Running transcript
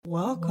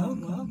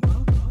Welcome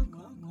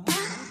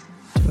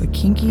to a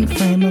kinky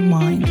frame of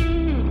mind.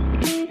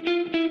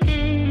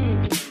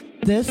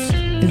 This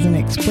is an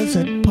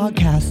explicit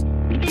podcast.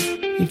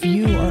 If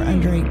you are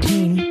under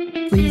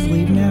 18, please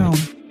leave now.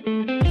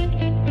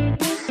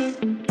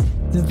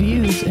 The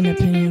views and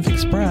opinions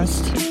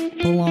expressed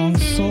belong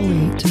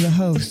solely to the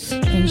hosts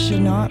and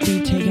should not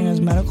be taken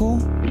as medical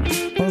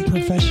or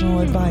professional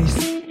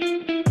advice.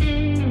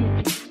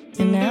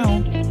 And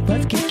now,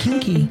 let's get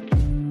kinky.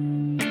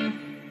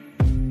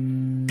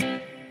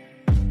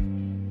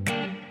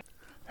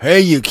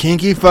 Hey, you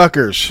kinky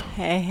fuckers.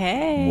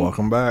 Hey.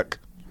 Welcome back.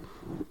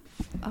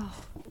 Oh,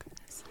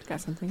 goodness. I got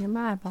something in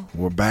my eyeball.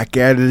 We're back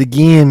at it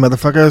again,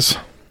 motherfuckers.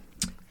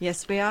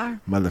 Yes, we are.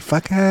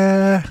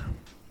 Motherfucker.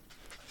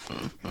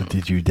 But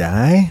did you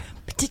die?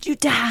 But did you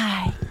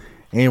die?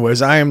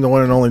 Anyways, I am the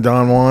one and only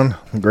Don Juan,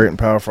 the great and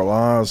powerful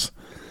Oz,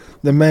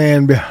 the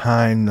man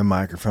behind the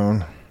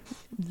microphone.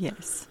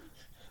 Yes.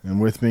 And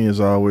with me, as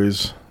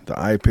always, the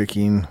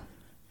eye-picking.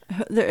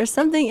 There is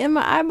something in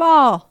my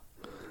eyeball.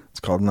 It's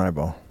called an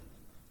eyeball.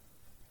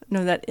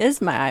 No, that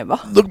is my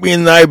eyeball. Look me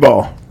in the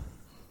eyeball.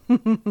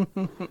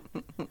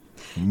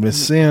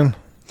 Miss Sin.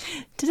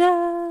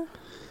 Ta-da!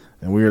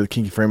 And we are the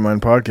Kinky Frame of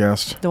Mind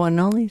podcast. The one and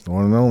only. The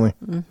one and only.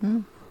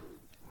 Mm-hmm.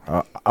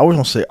 I always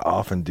want to say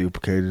often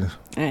duplicated.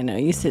 I know,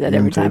 you say that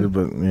every time.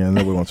 But yeah,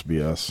 nobody wants to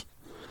be us.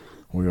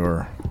 We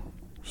are.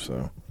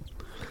 So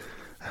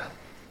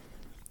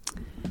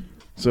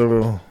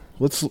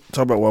let's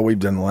talk about what we've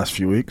done the last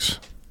few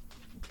weeks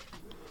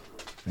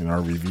in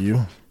our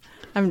review.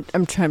 I'm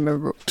trying to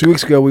remember. 2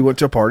 weeks ago, we went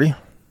to a party.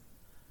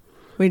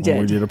 We did.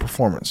 We did a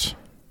performance.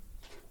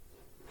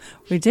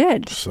 We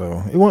did.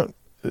 So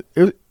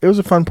it was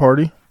a fun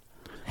party.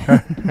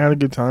 Had a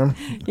good time.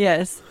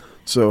 Yes.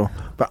 So,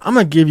 but I'm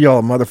going to give y'all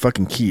a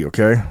motherfucking key,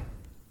 okay?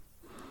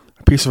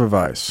 A piece of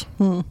advice.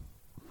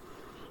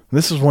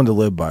 This is one to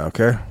live by,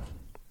 okay?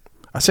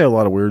 I say a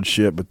lot of weird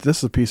shit, but this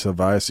is a piece of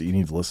advice that you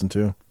need to listen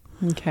to.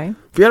 Okay.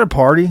 If you're at a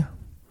party,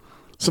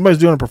 somebody's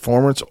doing a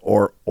performance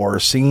or a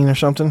scene or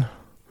something,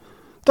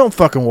 don't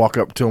fucking walk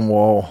up to them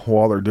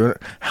while they're doing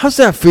it. How's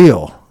that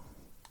feel?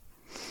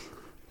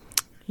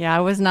 Yeah, I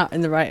was not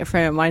in the right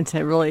frame of mind to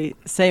really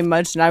say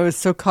much, and I was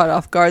so caught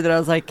off guard that I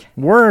was like...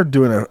 We're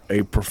doing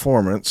a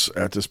performance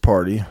at this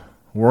party.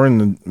 We're in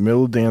the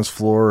middle of the dance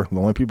floor, the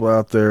only people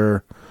out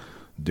there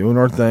doing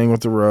our thing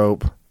with the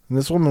rope. And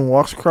this woman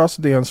walks across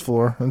the dance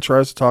floor and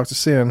tries to talk to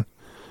Sin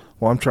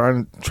while I'm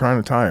trying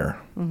to tie her.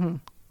 Mm-hmm.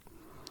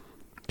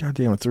 God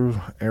damn, it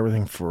threw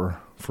everything for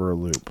a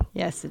loop.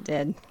 Yes, it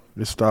did.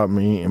 It stopped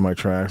me in my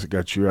tracks. It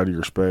got you out of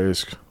your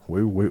space.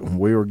 We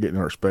were getting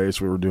our space.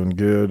 We were doing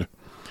good.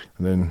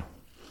 And then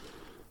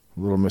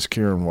little Miss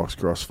Karen walks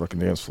across the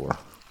fucking dance floor.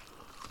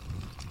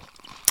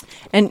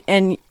 And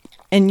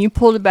you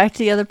pulled it back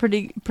together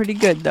pretty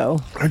good,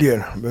 though. I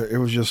did, but it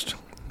was just,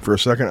 for a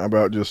second,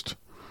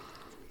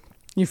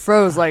 You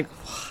froze like,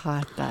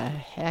 what the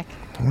heck?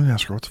 I'm going to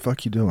ask her, what the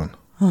fuck you doing?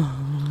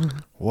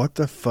 What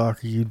the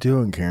fuck are you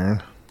doing,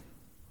 Karen?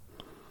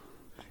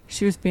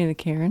 She was being a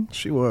Karen.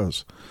 She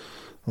was.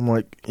 I'm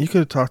like, you could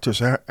have talked to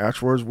us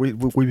afterwards. We'd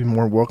be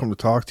more welcome to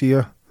talk to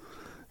you.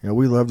 You know,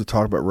 we love to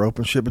talk about rope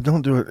and shit, but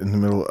don't do it in the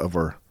middle of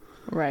our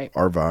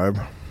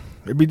vibe.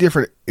 It'd be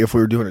different if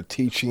we were doing a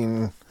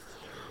teaching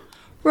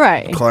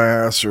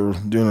class or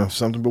doing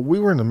something, but we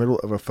were in the middle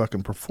of a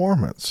fucking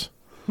performance.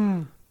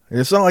 And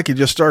it's not like it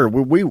just started.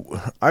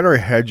 I'd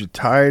already had you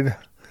tied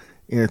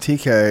in a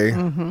TK,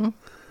 and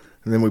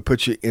then we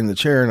put you in the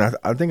chair, and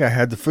I think I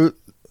had the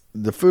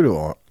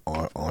fudo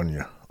on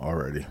you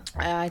already.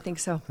 I think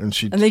so. And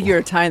I think you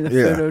were tying the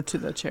fudo to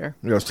the chair.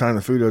 Yeah, I was tying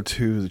the fudo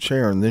to the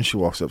chair, and then she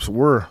walks up. So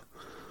we're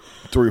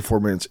 3 or 4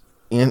 minutes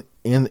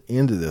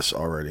into this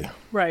already.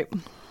 Right.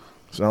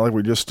 It's not like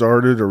we just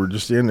started or we're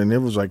just in, and it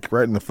was like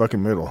right in the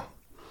fucking middle.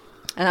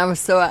 And I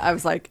was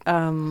like,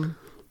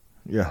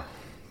 Yeah.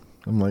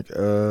 I'm like,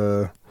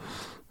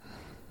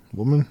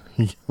 woman,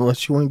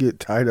 unless you want to get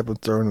tied up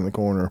and thrown in the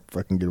corner,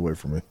 fucking get away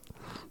from me.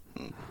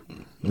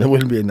 That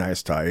wouldn't be a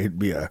nice tie. It'd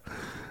be a...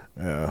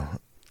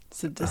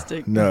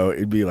 sadistic. No,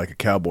 it'd be like a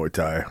cowboy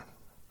tie.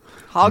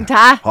 Hog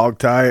tie? Hog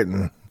tie it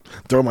and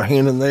throw my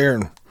hand in there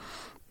and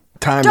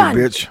tie me,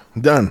 bitch.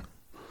 Done.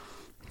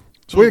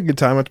 So we had a good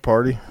time at the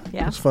party.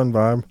 Yeah. It was a fun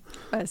vibe.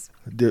 It was.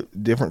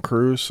 Different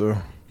crews, so.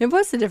 It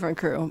was a different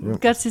crew. Yep.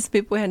 Got to see some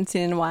people we hadn't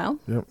seen in a while.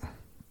 Yep. It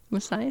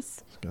was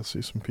nice. Got to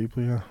see some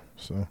people, yeah.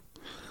 So.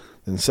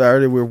 And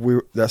Saturday, we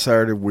were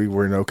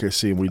in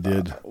OKC, and we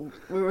did.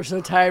 We were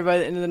so tired by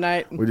the end of the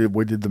night. We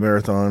did the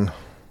marathon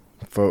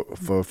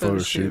photo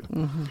shoot.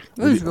 Mm-hmm.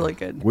 It was really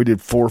good. We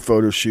did 4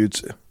 photo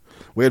shoots.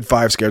 We had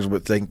 5 scheduled,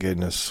 but thank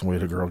goodness we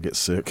had a girl get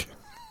sick.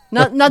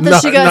 Not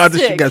that she got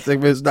sick. That she got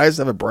sick, but it's nice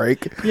to have a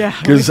break. Yeah.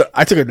 Because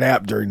I took a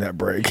nap during that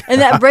break.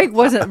 And that break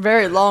wasn't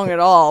very long at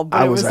all,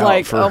 but I it was out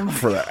like...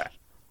 for that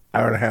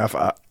hour and a half,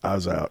 I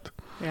was out.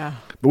 Yeah.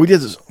 But we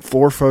did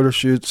 4 photo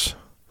shoots.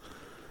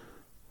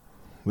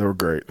 They were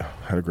great.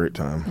 Had a great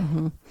time. Mm-hmm.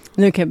 And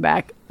then we came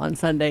back on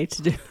Sunday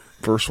to do...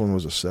 First one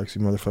was a sexy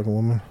motherfucking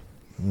woman.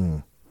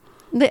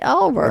 They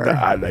all were.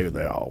 I know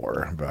they all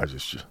were, but I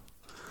just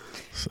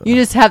so, You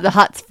just have the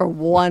hots for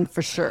one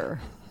for sure.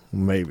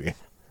 maybe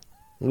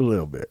a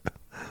little bit.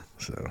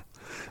 So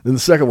then the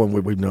second one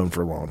we've known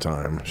for a long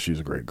time. She's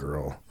a great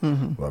girl.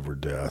 Love her to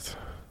death.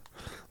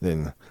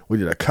 Then we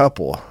did a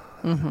couple.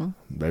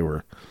 They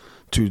were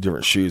 2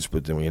 different shoots,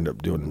 but then we ended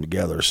up doing them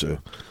together. So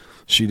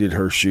she did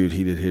her shoot,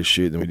 he did his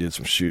shoot, then we did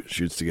some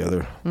shoots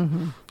together.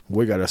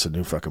 We got us a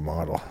new fucking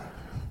model.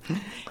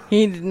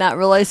 He did not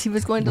realize he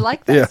was going to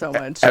like that so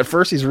much. At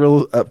first, he's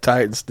real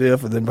uptight and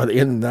stiff, and then by the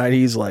end of the night,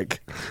 he's like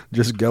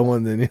just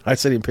going. Then I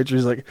sent him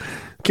pictures like,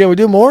 "Can we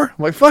do more?"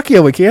 I'm like, "Fuck yeah,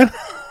 we can."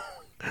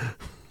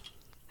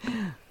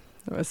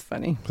 It was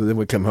funny. So then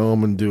we come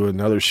home and do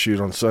another shoot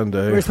on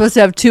Sunday. We were supposed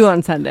to have 2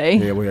 on Sunday.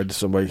 Yeah, we had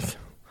somebody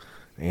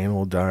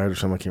animal died or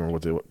something. I can't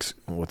remember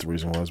what the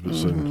reason was, but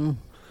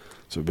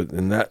but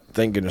in that,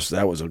 thank goodness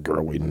that was a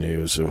girl we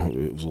knew, so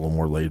it was a little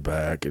more laid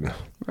back and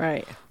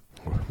Right.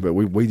 But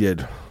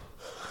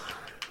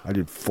I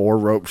did 4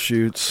 rope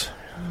shoots,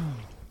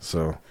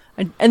 so.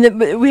 And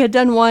then we had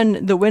done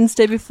one the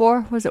Wednesday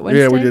before. Was it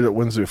Wednesday? Yeah, we did it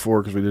Wednesday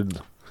before because we did.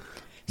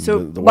 So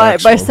the by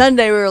wax one.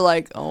 Sunday we were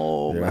like,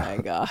 oh Yeah. my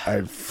god.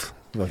 I've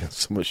got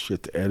so much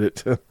shit to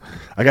edit.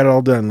 I got it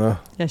all done though.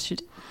 Yes, you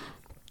did.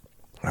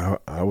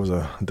 I was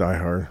a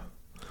diehard.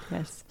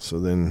 Yes. So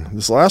then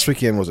this last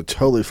weekend was a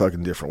totally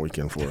fucking different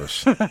weekend for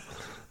us.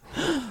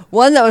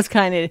 One that was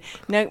kind of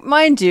now,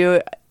 mind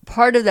you,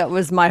 part of that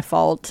was my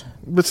fault.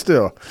 But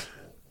still,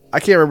 I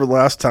can't remember the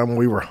last time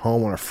we were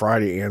home on a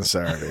Friday and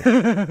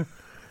Saturday.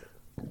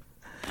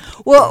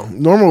 Well,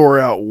 Normally we're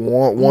out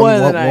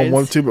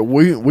one, 2, but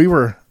we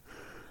were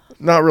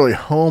not really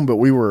home, but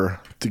we were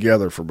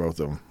together for both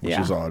of them, which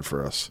Yeah. is odd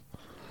for us.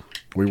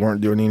 We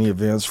weren't doing any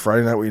events.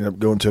 Friday night we ended up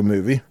going to a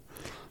movie.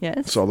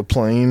 yes, Saw The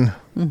Plane.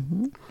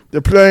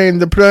 The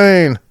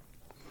plane.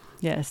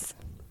 yes,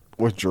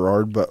 With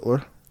Gerard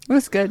Butler. it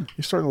was good.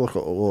 He's starting to look a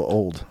little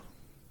old.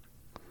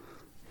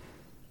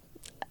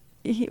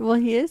 He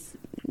is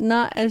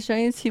not as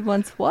young as he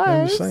once was.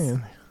 I'm just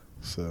saying.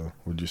 So,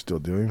 would you still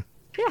do him?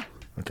 Yeah,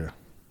 Okay,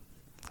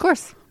 of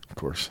course, of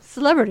course.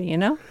 celebrity, you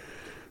know.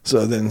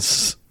 So then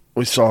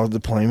we saw The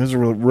Plane. It was a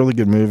really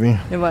good movie.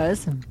 It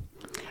was.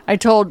 I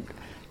told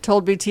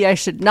BT I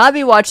should not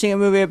be watching a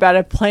movie about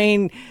a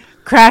plane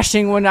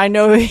crashing when I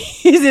know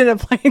he's in a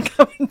plane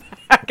coming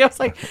back. I was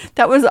like,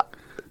 that was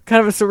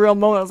kind of a surreal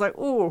moment. I was like,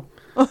 ooh.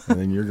 And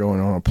then you're going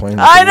on a plane.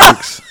 I know.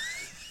 Weeks.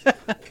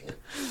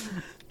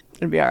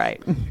 It'll be all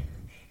right.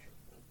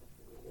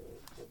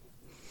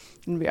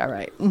 It'll be all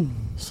right.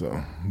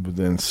 So, but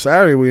then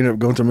Saturday we ended up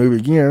going to a movie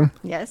again.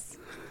 Yes.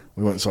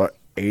 We went and saw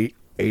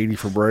 880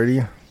 for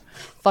Brady.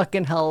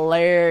 Fucking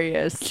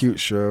hilarious. Cute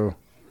show.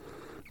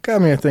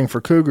 Got me a thing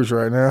for cougars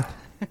right now.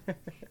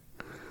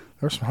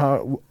 There's some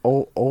hot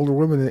older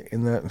women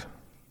in that.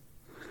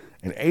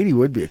 And 80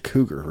 would be a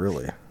cougar,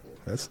 really.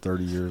 That's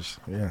 30 years.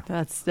 Yeah.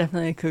 That's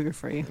definitely a cougar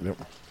for you. Yep.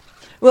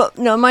 Well,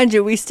 no, mind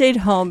you, we stayed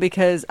home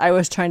because I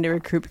was trying to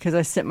recruit because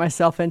I sent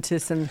myself into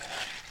some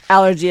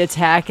allergy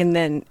attack and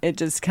then it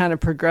just kind of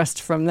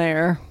progressed from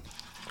there.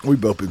 We've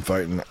both been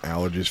fighting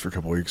allergies for a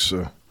couple weeks,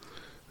 so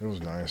it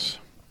was nice.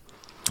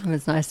 It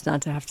was nice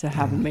not to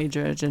have a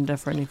major agenda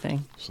for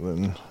anything. So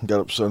then got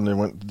up Sunday,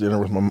 went to dinner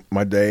with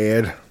my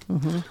dad.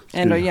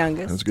 And our It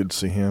youngest. was good to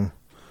see him.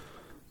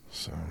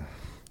 So,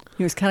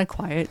 He was kind of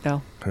quiet,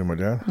 though. hey, my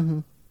dad?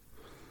 You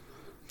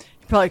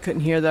probably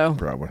couldn't hear, though.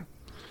 Probably.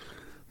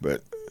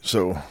 But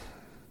so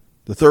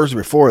the Thursday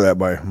before that,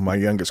 my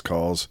youngest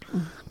calls,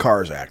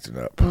 car's acting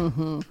up.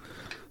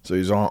 So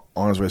he's on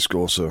his way to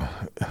school. So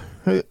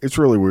it's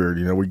really weird.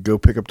 You know, we go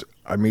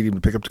I meet him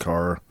to pick up the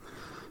car.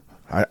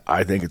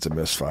 I think it's a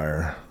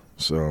misfire.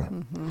 So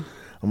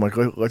I'm like,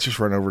 let's just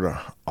run over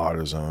to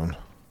AutoZone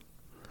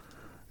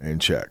and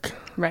check.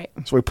 Right.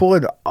 So we pull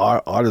into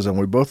AutoZone.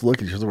 We both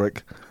look at each other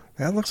like,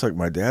 that looks like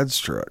my dad's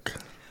truck.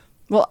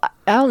 Well,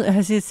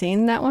 has he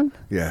seen that one?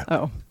 Yeah.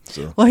 Oh.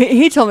 So Well,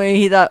 he told me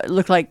he thought that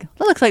looks like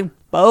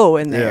Bo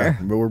in there.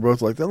 yeah, but we're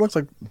both like, that looks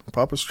like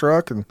Papa's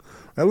truck, and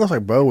that looks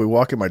like Bo. We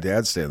walk in, my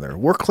dad's standing there.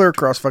 We're clear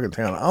across fucking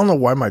town. I don't know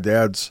why my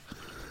dad's,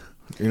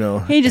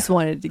 He just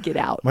wanted to get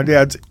out. my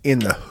dad's in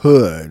the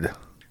hood.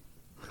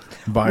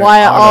 Buying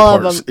Why auto all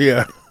of parts. them?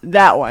 Yeah,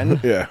 That one.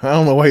 yeah. I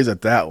don't know why he's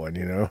at that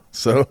one,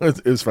 So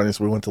it was funny.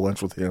 So we went to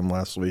lunch with him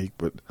last week,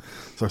 but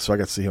so I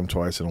got to see him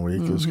twice in a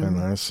week. It was kind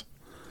of nice.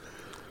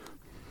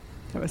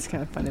 It was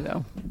kind of funny,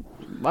 though.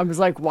 I was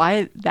like,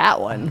 why that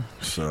one?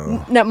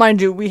 So Now,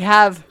 mind you, we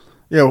have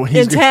yeah, well,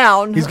 in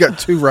town. He's got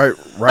 2 right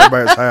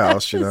by his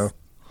house.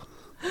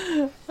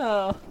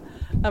 Oh,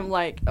 I'm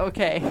like,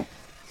 okay.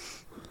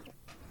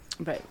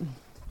 But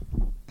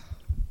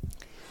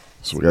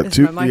So we got is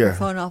 2. my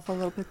microphone off a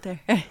little bit there?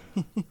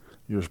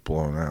 Yours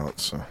blown out,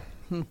 so.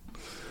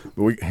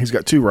 But he's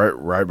got 2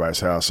 right by his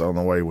house. On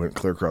the way, he went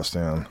clear across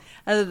town.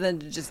 Other than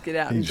to just get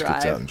out He and just drive.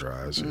 gets out and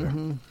drives.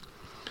 Yeah.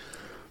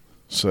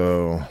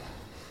 So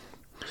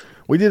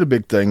we did a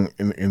big thing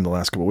in the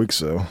last couple of weeks,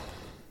 though.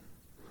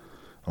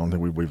 I don't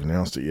think we've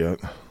announced it yet.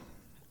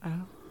 Oh,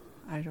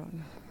 I don't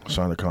know.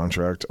 Signed a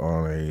contract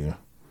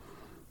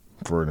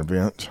for an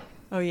event.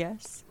 Oh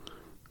yes.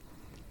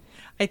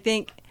 I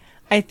think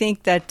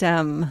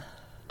that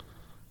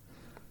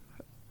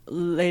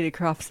Lady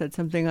Croft said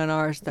something on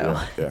ours though.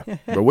 Yeah.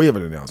 But we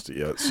haven't announced it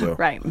yet. So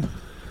Right.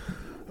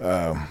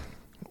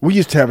 we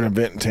used to have an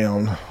event in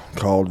town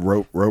called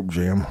Rope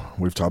Jam.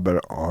 We've talked about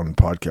it on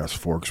podcast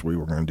before because we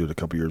were going to do it a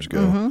couple years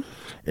ago. Mm-hmm.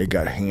 It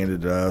got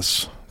handed to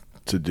us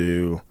to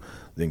do.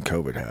 Then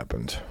COVID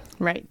happened.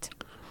 Right.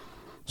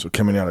 So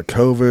coming out of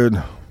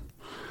COVID,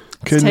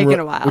 taken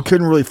a while. We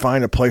couldn't really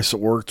find a place that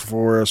worked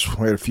for us.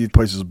 We had a few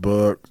places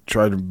booked,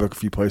 tried to book a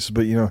few places,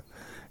 but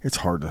it's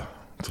hard to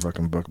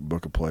fucking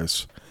book a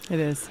place. It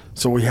is.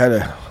 So we had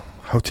a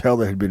hotel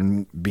that had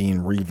been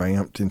being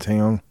revamped in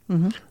town.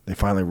 Mm-hmm. They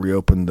finally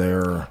reopened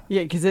their...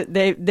 Yeah, because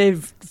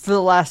they've for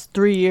the last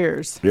 3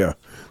 years. Yeah.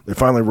 They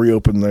finally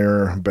reopened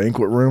their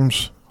banquet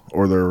rooms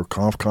or their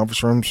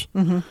conference rooms,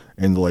 and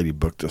the lady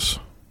booked us.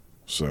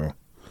 So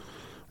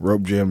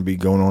Rope Jam will be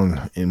going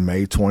on in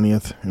May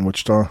 20th in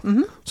Wichita.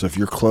 Mm-hmm. So if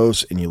you're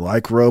close and you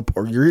like rope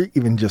or you're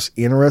even just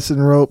interested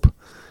in rope,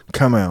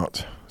 come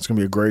out. It's going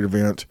to be a great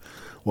event.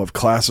 We'll have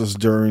classes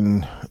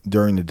during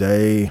the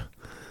day.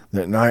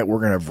 At night, we're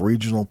going to have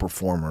regional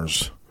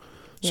performers.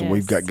 So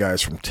we've got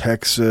guys from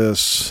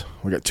Texas.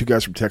 We got 2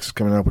 guys from Texas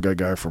coming up. We got a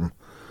guy from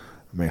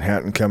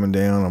Manhattan coming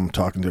down. I'm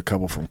talking to a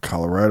couple from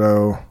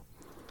Colorado.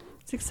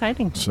 It's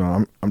exciting. So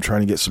I'm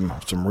trying to get some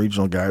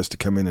regional guys to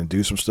come in and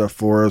do some stuff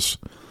for us.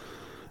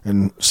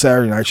 And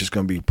Saturday night's just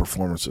going to be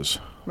performances.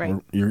 Right.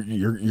 You're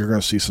going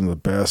to see some of the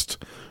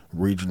best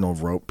regional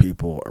rope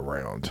people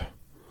around.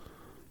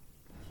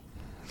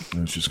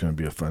 And it's just going to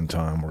be a fun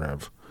time. We're going to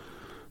have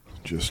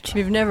if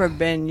you've never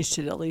been, you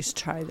should at least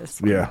try this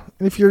one. Yeah.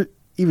 And if you're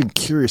even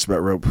curious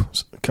about rope,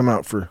 come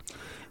out for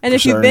And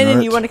if you've been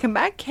and you want to come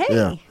back, hey,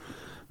 yeah.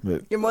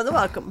 But you're more than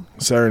welcome.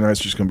 Saturday night's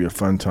just going to be a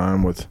fun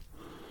time with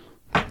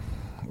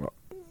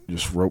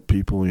just rope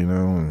people,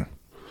 and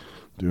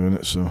doing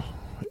it. So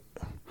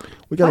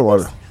we got a lot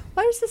of...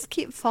 Why does this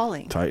keep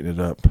falling? Tighten it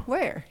up.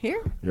 Where?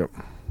 Here? Yep.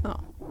 Oh.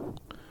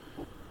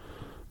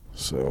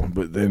 So,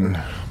 but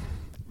then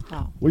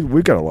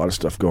we got a lot of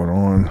stuff going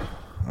on.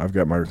 I've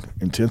got my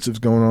intensives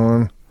going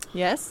on.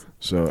 Yes.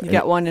 So you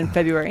got one in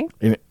February.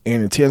 And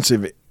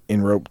intensive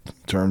in rope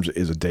terms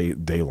is a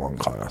day long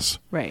class.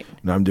 Right.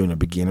 Now I'm doing a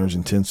beginner's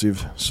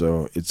intensive,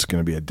 so it's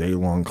going to be a day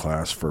long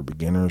class for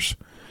beginners.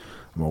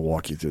 I'm going to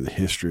walk you through the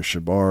history of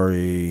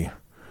shibari,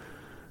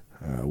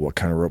 what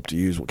kind of rope to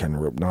use, what kind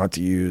of rope not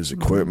to use,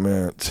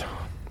 equipment.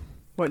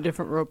 What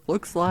different rope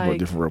looks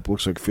like.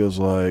 Feels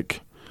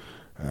like.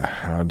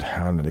 How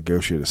to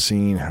negotiate a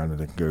scene, how to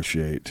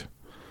negotiate,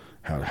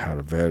 how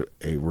to vet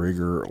a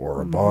rigger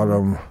or a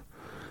bottom.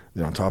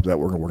 Then on top of that,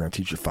 we're going to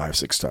teach you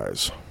 5/6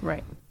 ties.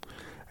 Right.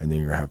 And then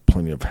you're going to have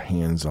plenty of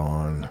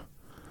hands-on,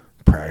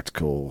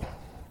 practical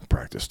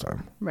practice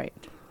time. Right.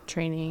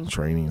 Training.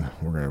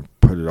 We're going to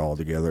put it all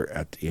together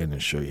at the end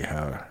and show you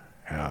how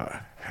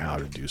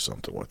to do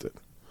something with it.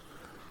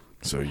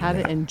 So how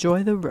to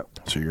enjoy the rope.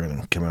 So you're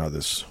going to come out of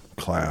this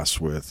class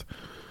with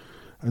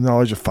a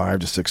knowledge of 5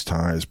 to 6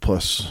 ties,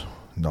 plus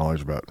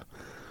knowledge about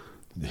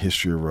the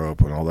history of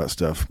rope and all that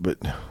stuff. But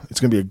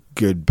it's going to be a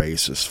good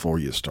basis for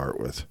you to start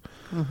with.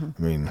 Mm-hmm.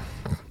 I mean,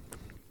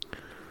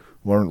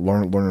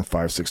 learning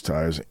 5/6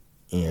 ties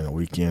in a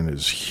weekend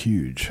is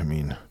huge. I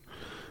mean,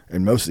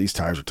 and most of these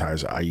ties are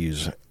ties that I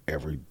use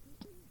every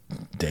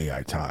day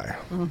I tie,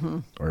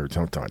 or every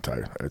time I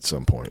tie at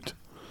some point.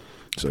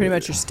 So pretty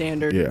much your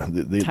standard. Yeah,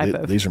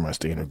 these are my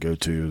standard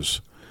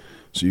go-tos.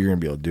 So you're going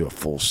to be able to do a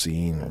full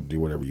scene or do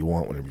whatever you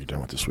want whenever you're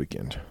done with this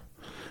weekend.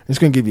 It's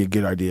going to give you a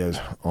good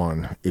idea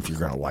on if you're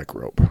going to like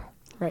rope.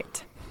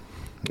 Right.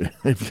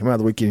 If you come out of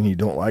the weekend and you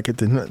don't like it,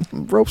 then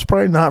rope's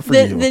probably not for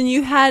you. Then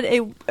you had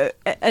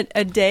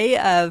a day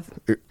of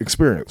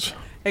experience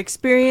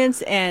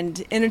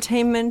and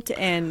entertainment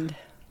and...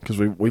 Because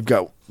we've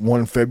got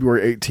one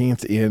February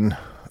 18th in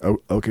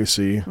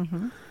OKC. Mm-hmm.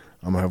 I'm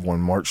going to have one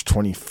March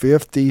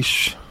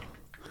 25th-ish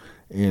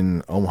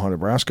in Omaha,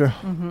 Nebraska.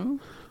 Mm-hmm.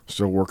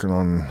 Still working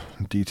on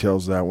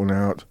details of that one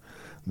out.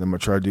 Then I'm going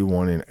to try to do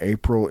one in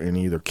April in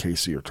either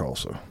KC or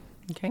Tulsa.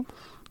 Okay.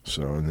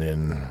 So, and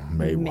then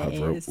May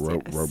we'll have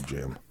rope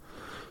jam.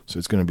 So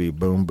it's going to be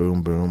boom,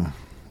 boom, boom.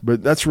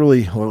 But that's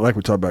really, like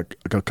we talked about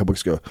a couple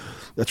weeks ago,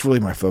 that's really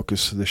my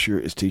focus this year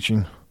is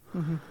teaching.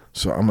 Mm-hmm.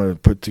 So I'm going to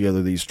put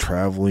together these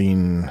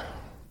traveling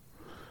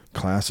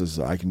classes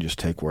that I can just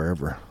take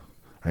wherever.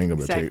 I ain't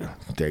going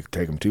to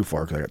take them too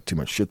far because I got too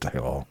much shit to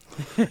haul.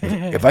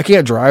 If I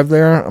can't drive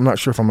there, I'm not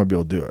sure if I'm going to be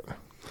able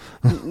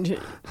to do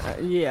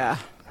it. Yeah.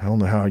 I don't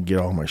know how I'd get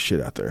all my shit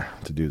out there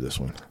to do this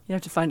one. You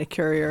have to find a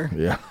courier.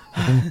 Yeah.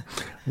 I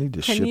need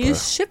to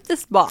ship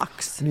this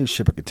box? I need to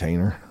ship a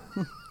container.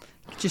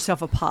 Get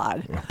yourself a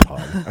pod.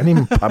 I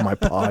need my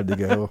pod to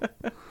go.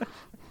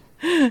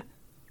 Get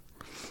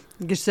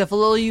yourself a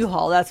little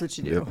U-Haul. That's what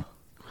you do. Yep.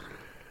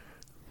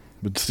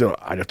 But still,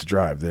 I'd have to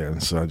drive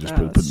then, so I just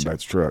put it in the back of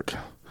the truck.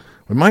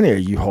 We might need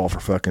a U-Haul for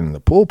fucking the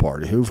pool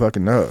party. Who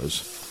fucking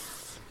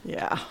knows?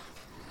 Yeah.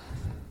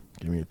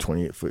 Give me a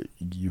 28-foot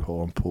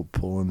U-Haul and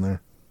pull in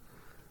there.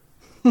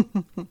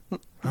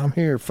 I'm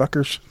here,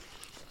 fuckers.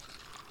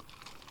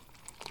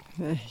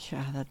 Yeah,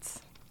 it's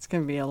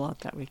going to be a lot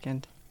that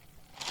weekend.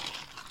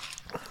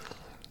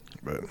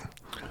 But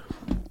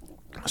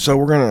so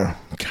we're gonna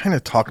kind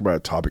of talk about a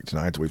topic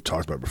tonight that we've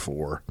talked about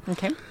before.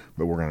 Okay.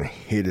 But we're gonna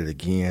hit it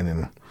again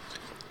and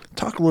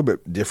talk a little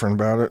bit different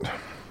about it,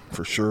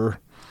 for sure.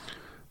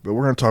 But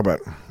we're gonna talk about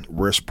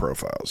risk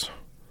profiles.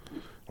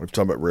 We've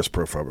talked about risk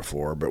profile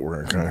before, but we're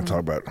gonna kind of talk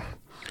about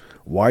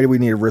why do we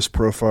need a risk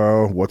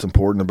profile, what's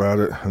important about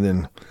it, and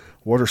then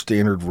what are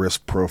standard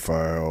risk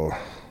profile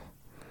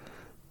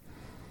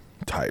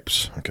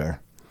types. Okay.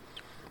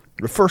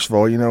 But first of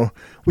all,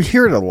 we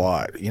hear it a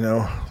lot,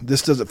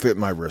 this doesn't fit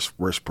my risk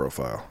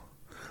profile.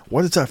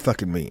 What does that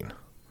fucking mean?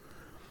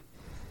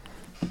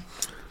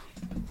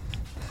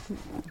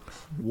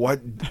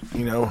 What,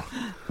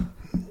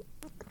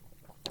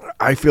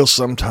 I feel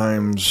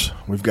sometimes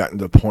we've gotten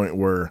to the point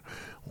where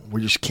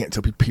we just can't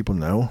tell people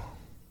no.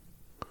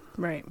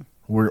 Right.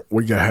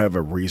 We gotta have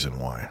a reason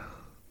why.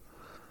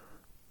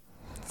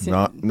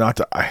 Not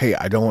to, hey,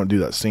 I don't want to do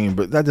that scene,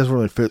 but that doesn't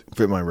really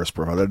fit my risk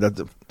profile.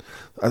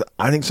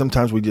 I think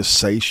sometimes we just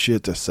say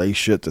shit to say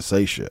shit to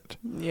say shit.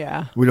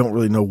 Yeah. We don't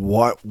really know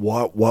what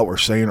we're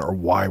saying or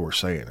why we're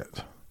saying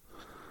it,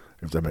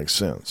 if that makes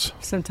sense.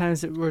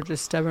 Sometimes we're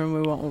just stubborn.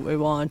 We want what we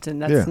want,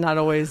 and that's not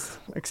always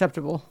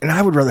acceptable. And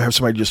I would rather have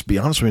somebody just be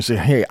honest with me and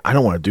say, hey, I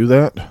don't want to do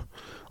that,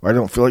 or I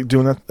don't feel like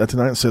doing that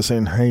tonight, instead of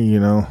saying, hey,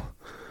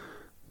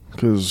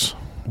 because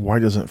why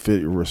doesn't it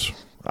fit your risk?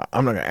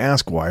 I'm not going to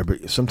ask why,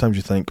 but sometimes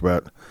you think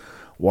about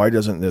why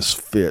doesn't this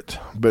fit?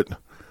 But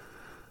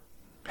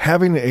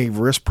having a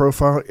risk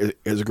profile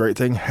is a great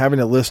thing. Having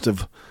a list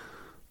of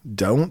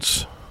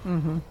don'ts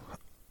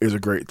is a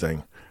great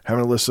thing.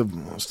 Having a list of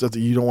stuff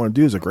that you don't want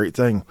to do is a great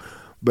thing.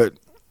 But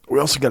we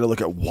also got to look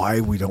at why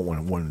we don't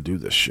want to do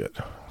this shit.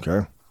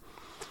 Okay?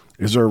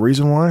 Is there a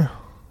reason why?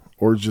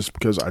 Or just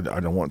because I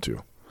don't want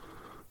to?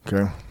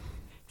 Okay?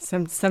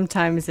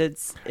 Sometimes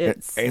it's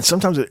and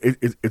sometimes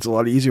it's a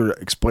lot easier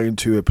to explain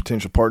to a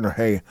potential partner,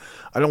 hey,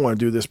 I don't want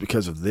to do this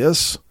because of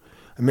this,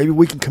 and maybe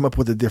we can come up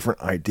with a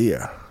different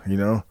idea.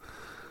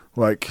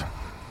 Like I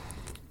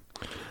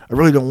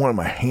really don't want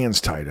my hands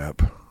tied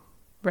up,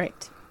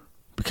 right?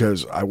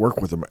 Because I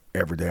work with them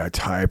every day. I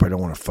type. I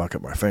don't want to fuck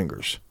up my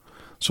fingers,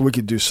 so we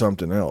could do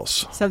something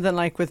else. Something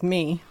like with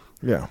me.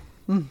 Yeah.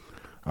 I'm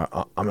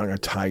not going to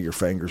tie your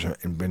fingers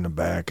and bend them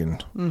back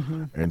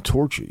and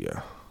torture you.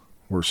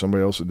 Where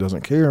somebody else that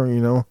doesn't care,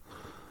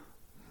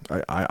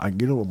 I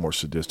get a little more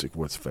sadistic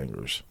with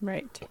fingers.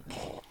 Right.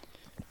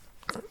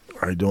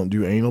 I don't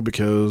do anal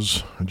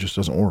because it just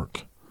doesn't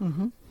work.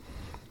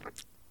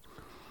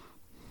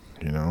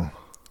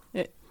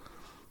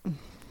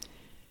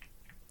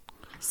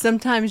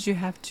 Sometimes you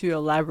have to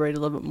elaborate a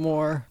little bit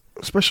more.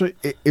 Especially,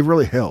 it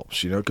really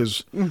helps,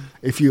 because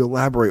if you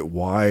elaborate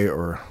why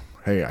or,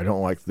 hey, I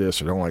don't like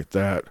this, I don't like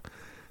that,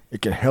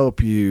 it can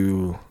help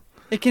you.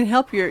 It can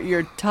help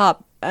your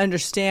top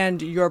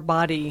understand your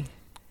body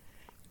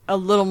a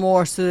little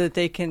more so that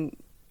they can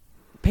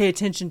pay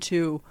attention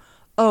to,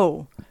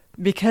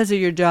 because of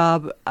your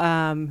job,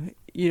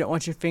 you don't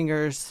want your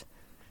fingers,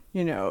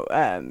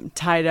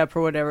 tied up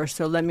or whatever.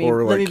 So let me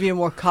be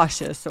more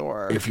cautious.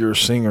 Or if you're a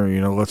singer,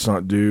 let's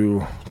not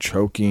do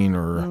choking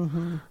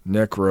or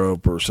neck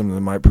rope or something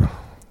that might.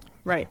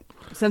 Right.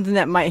 Something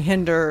that might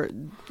hinder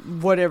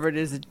whatever it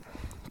is.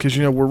 Because,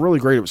 we're really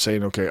great at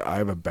saying, okay, I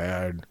have a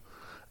bad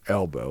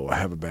elbow, I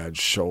have a bad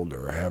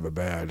shoulder, I have a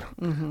bad.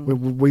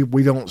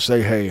 We don't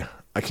say, hey,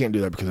 I can't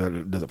do that because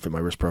that doesn't fit my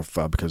risk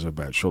profile because of a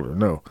bad shoulder.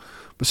 No,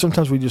 but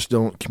sometimes we just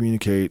don't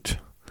communicate.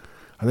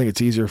 I think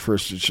it's easier for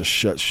us to just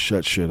shut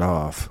shit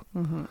off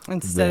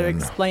instead of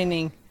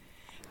explaining.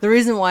 The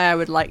reason why I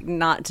would like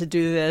not to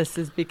do this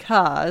is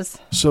because.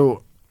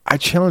 So I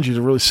challenge you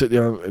to really sit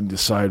down and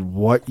decide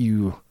what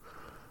you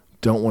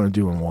don't want to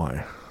do and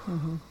why.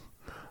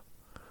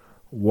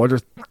 What are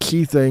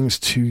key things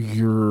to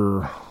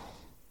your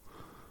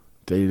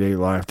day-to-day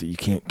life that you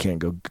can't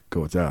go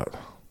without,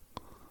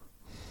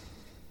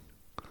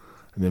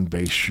 and then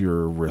base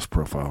your risk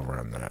profile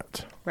around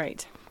that.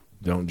 Right.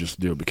 Don't just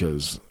do it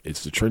because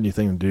it's the trendy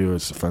thing to do.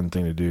 It's the fun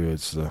thing to do.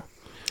 It's the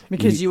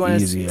because you want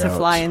to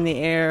fly in the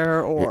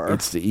air, or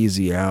it's the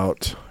easy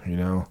out.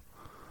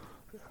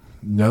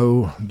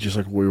 No, just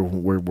like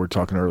we're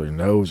talking earlier.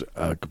 No is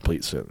a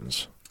complete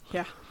sentence.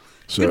 Yeah.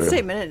 So, good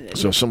statement.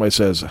 So if somebody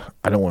says,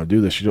 "I don't want to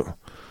do this," you don't.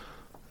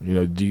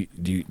 Do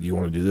you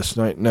want to do this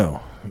tonight?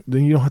 No.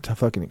 Then you don't have to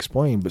fucking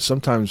explain. But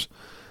sometimes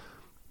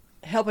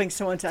helping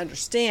someone to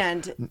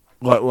understand,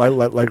 like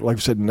I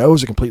said, no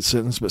is a complete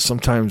sentence. But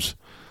sometimes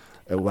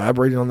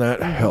elaborating on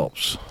that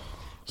helps,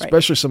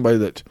 especially somebody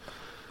that,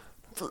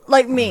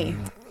 like me,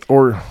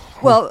 or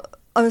well,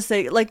 I would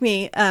say like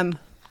me. I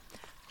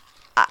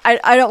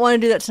don't want to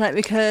do that tonight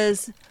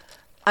because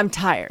I'm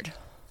tired.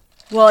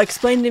 Well,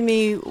 explain to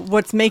me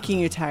what's making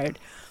you tired.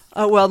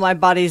 Well, my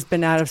body's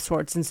been out of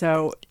sorts, and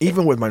so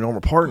even with my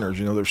normal partners,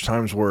 there's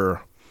times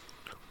where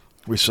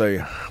we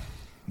say,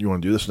 "You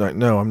want to do this tonight?"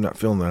 No, I'm not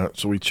feeling that,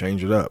 so we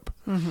change it up.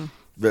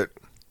 But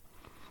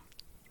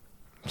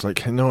it's like,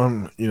 hey, no,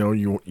 I'm,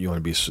 you want to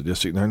be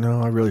sadistic?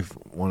 No, I really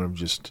want to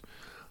just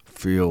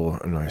feel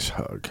a nice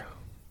hug.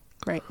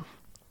 Right.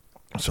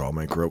 So I'll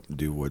make rope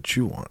do what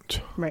you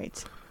want.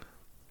 Right.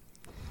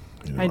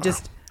 You know,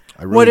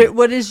 I really,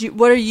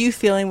 what are you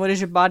feeling? What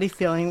is your body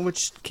feeling?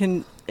 Which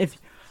can,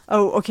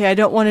 I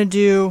don't want to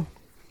do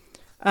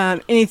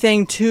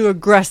anything too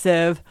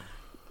aggressive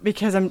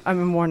because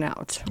I'm worn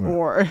out.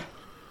 Or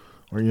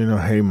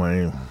hey,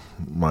 my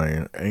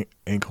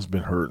ankle's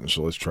been hurting,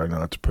 so let's try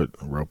not to put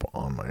a rope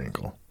on my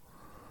ankle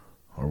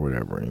or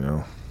whatever,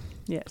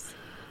 Yes.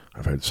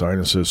 I've had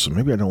sinuses, so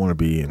maybe I don't want to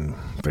be in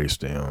face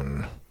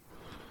down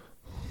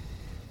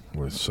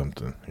with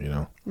something,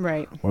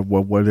 Right.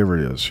 Whatever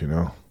it is,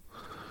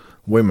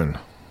 Women,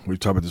 we've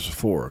talked about this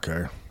before,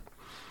 okay?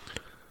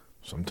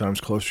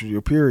 Sometimes closer to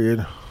your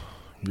period,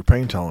 your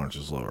pain tolerance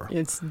is lower.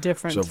 It's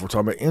different. So if we're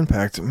talking about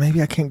impact,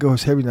 maybe I can't go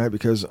as heavy tonight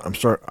because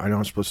I know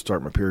I'm supposed to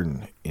start my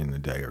period in a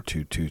day or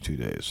two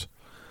days.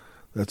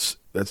 That's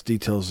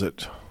details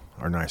that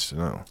are nice to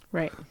know.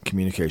 Right.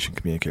 Communication.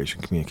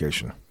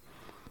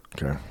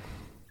 Okay.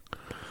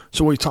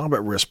 So when we talk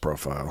about risk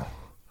profile,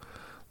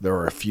 there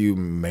are a few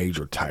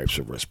major types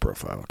of risk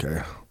profile,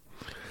 okay?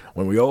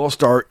 When we all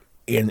start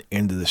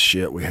into this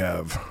shit, we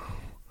have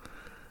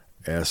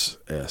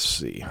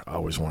SSC. I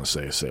always want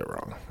to say it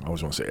wrong. I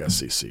always want to say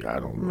SCC. I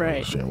don't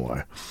understand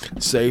why.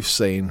 Safe,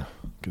 sane,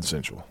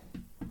 consensual.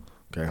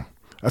 Okay?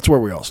 That's where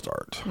we all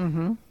start.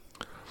 Mm-hmm.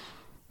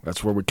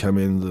 That's where we come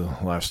into the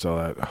lifestyle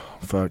that,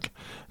 fuck,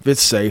 if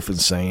it's safe and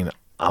sane,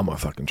 I'm going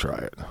to fucking try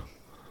it.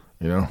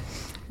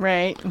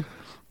 Right.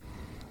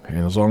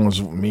 And as long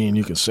as me and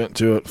you consent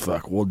to it,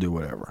 fuck, we'll do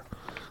whatever.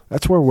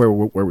 That's where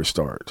we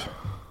start.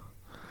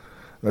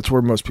 That's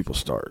where most people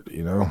start,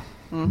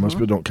 Mm-hmm. Most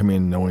people don't come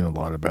in knowing a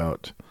lot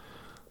about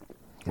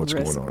what's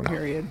risk, going on.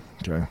 Period.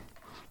 Okay.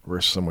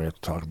 Risk is something we have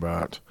to talk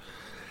about.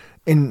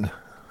 And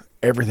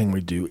everything we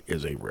do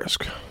is a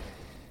risk.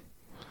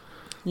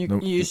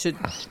 You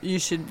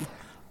should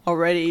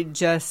already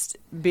just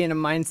be in a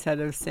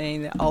mindset of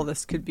saying that all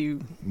this could be.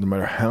 No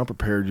matter how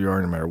prepared you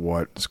are, no matter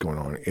what's going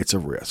on, it's a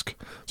risk.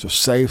 So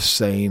safe,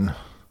 sane.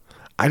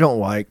 I don't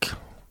like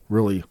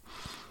really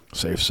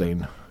safe,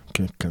 sane,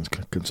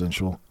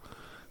 consensual.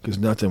 Because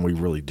nothing we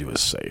really do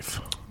is safe.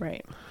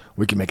 Right.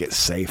 We can make it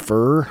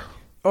safer.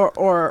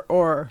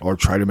 Or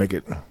try to make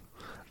it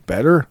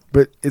better,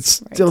 but it's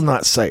still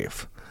not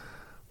safe.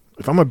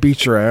 If I'm going to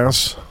beat your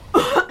ass,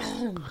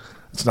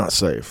 it's not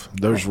safe.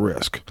 There's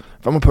risk.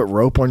 If I'm going to put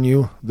rope on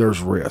you, there's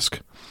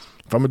risk.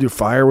 If I'm going to do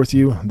fire with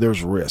you,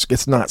 there's risk.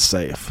 It's not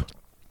safe.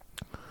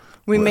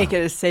 We make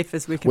it as safe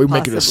as we can.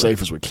 Make it as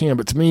safe as we can,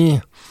 but to me,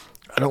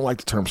 I don't like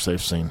the term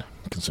safe, sane,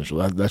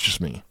 consensual. That's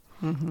just me.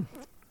 Mm-hmm.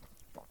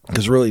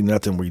 Because really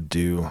nothing we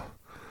do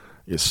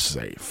is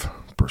safe,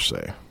 per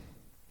se.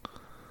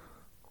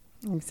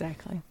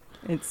 Exactly.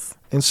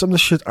 And some of the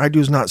shit I do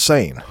is not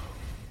sane.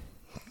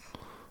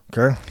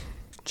 Okay?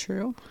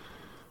 True.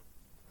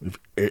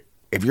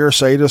 If you're a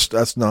sadist,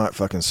 that's not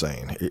fucking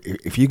sane.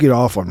 If you get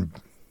off on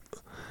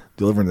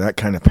delivering that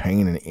kind of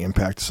pain and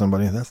impact to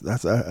somebody,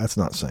 that's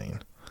not sane.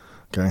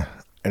 Okay?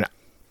 And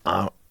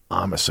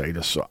I'm a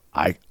sadist, so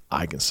I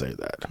can say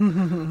that.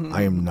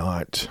 I am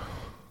not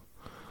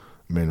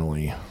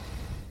mentally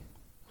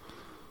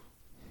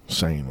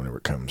sane whenever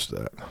it comes to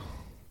that.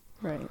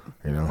 Right.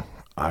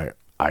 I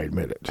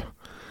admit it.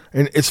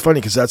 And it's funny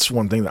because that's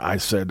one thing that I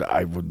said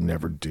I would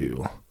never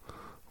do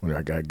when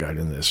I got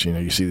in this.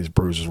 You see these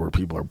bruises where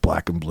people are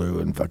black and blue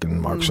and fucking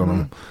marks on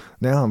them.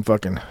 Now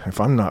if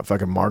I'm not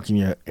fucking marking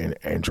you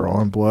and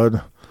drawing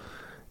blood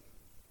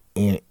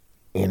in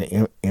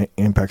an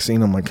impact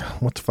scene, I'm like,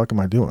 what the fuck am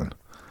I doing?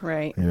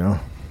 Right.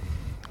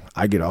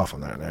 I get off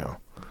on that now.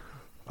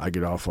 I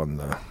get off on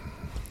the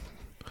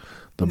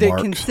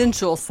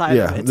consensual side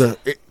of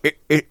it.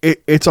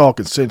 It's all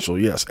consensual,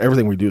 yes.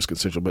 Everything we do is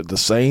consensual, but the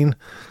sane,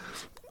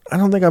 I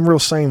don't think I'm real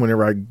sane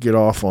whenever I get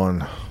off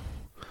on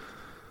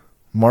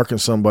marking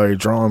somebody,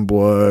 drawing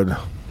blood,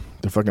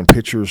 the fucking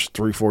pictures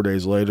 3-4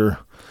 days later.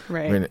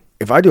 Right. I mean,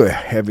 if I do a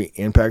heavy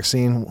impact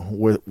scene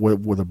with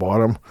a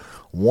bottom,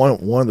 one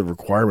of the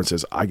requirements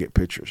is I get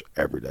pictures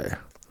every day.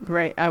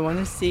 Right. I want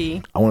to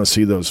see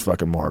those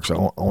fucking marks. I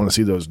want to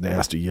see those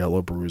nasty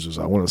yellow bruises.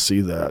 I want to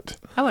see that.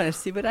 I want to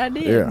see what I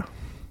did.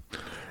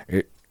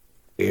 Yeah.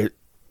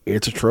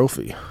 It's a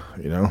trophy,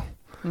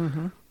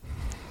 Mm-hmm.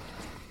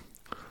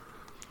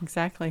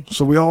 Exactly.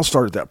 So we all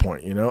start at that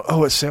point,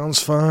 Oh, it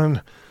sounds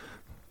fun.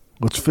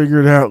 Let's figure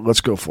it out.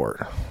 Let's go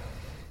for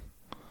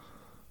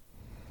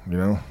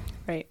it.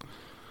 Right.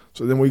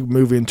 So then we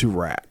move into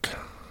RAC,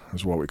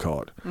 is what we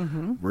call it.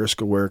 Mm-hmm.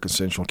 Risk-aware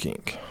consensual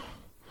kink.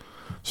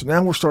 So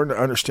now we're starting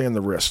to understand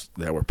the risk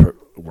that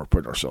we're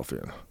putting ourselves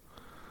in.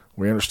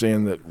 We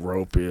understand that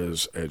rope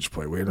is edge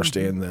play. We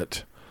understand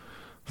that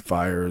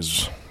fire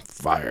is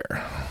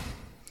fire.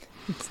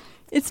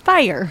 It's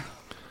fire.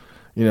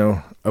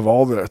 Of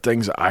all the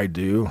things that I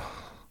do,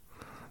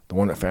 the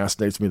one that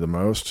fascinates me the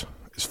most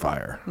is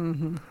fire.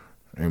 Mm-hmm.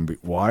 And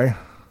why?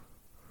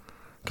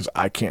 Because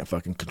I can't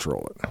fucking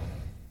control it.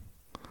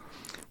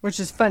 Which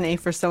is funny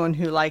for someone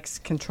who likes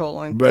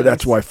controlling. But things.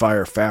 that's why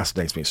fire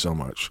fascinates me so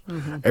much.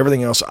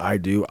 Everything else I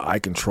do, I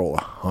control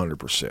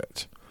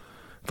 100%.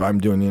 If I'm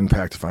doing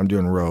impact, if I'm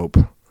doing rope,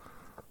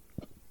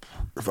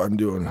 if I'm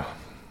doing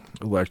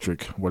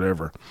electric,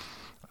 whatever,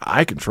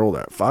 I control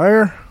that.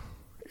 Fire,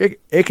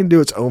 it can do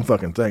its own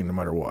fucking thing no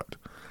matter what.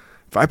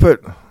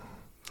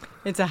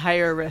 It's a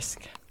higher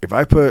risk. If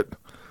I put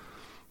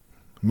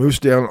moose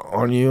down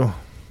on you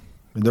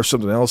and there's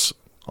something else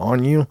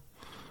on you,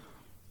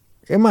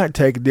 it might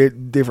take a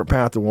different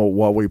path than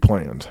what we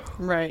planned.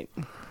 Right.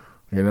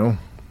 You know?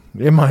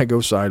 It might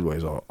go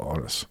sideways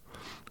on us.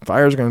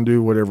 Fire's going to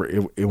do whatever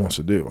it wants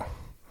to do.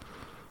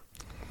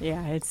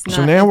 Yeah, it's not.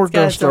 So now we're got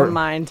going to its start. own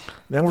mind.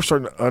 Now we're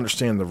starting to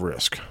understand the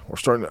risk. We're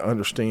starting to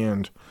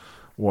understand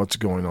what's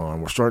going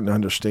on. We're starting to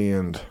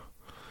understand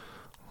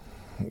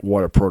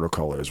what a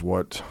protocol is,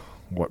 what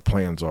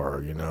plans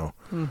are. You know,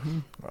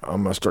 I'm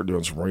going to start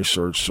doing some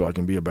research so I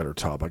can be a better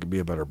top. I can be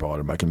a better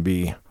bottom. I can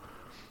be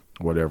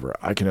whatever.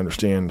 I can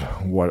understand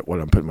what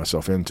I'm putting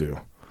myself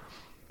into.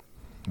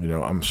 You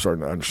know, I'm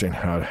starting to understand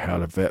how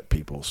to vet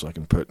people so I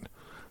can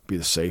be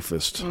the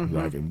safest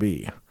that I can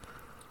be.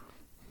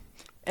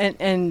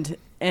 And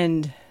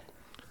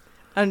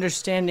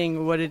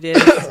understanding what it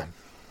is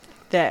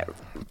that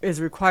is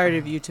required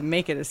of you to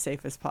make it as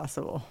safe as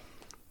possible.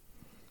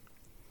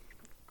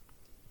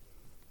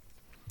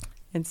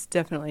 It's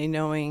definitely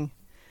knowing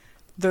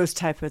those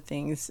type of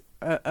things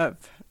and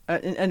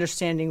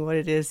understanding what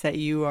it is that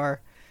you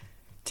are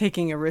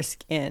taking a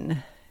risk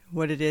in,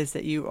 what it is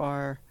that you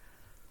are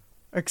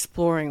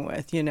exploring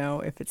with, you know,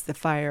 if it's the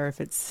fire,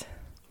 if it's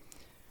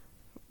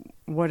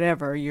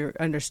whatever, you're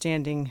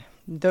understanding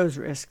those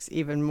risks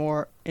even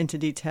more into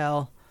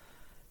detail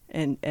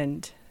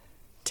and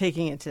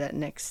taking it to that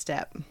next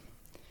step.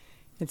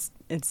 It's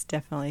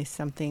definitely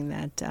something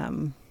that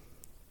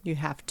you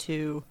have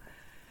to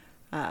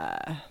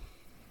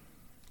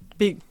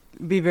be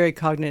very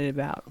cognizant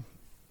about.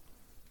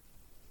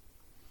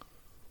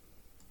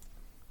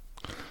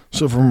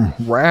 So from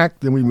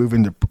rack, then we move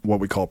into what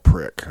we call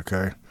prick,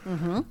 okay?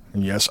 And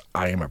yes,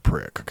 I am a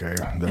prick, okay?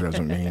 That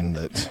doesn't mean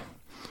that...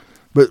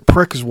 But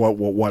prick is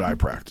what I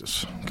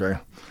practice, okay?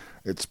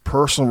 It's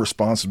personal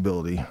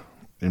responsibility,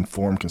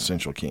 informed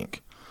consensual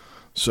kink.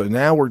 So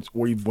now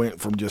we went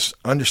from just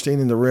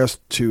understanding the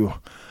risk to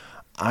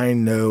I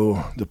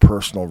know the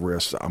personal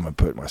risk that I'm going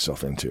to put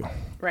myself into.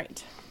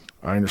 Right.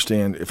 I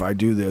understand if I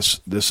do this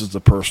is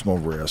the personal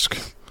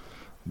risk.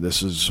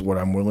 This is what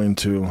I'm willing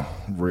to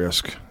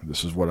risk.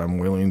 This is what I'm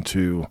willing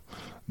to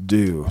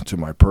do to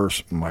my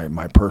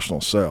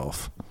personal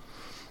self.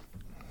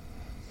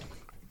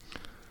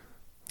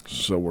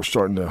 So we're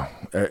starting to,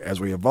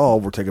 as we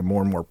evolve, we're taking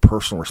more and more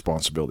personal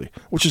responsibility,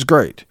 which is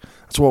great.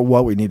 That's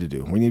what we need to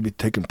do. We need to be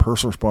taking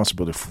personal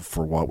responsibility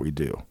for what we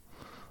do.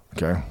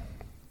 Okay?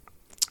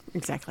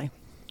 Exactly.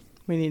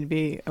 We need to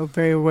be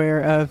very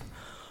aware of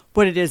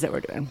what it is that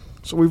we're doing.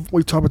 So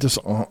we've talked about this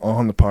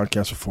on the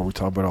podcast before. We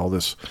talked about all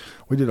this.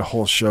 We did a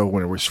whole show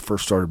when we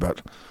first started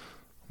about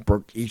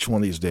broke each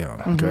one of these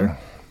down. Okay?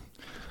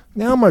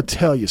 Now I'm going to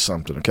tell you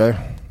something,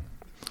 okay?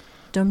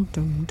 Dum,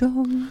 dum,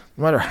 dum.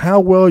 No matter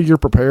how well you're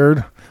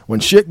prepared, when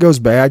shit goes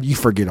bad, you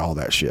forget all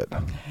that shit.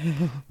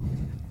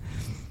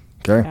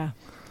 Okay? Yeah.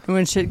 And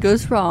when shit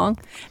goes wrong,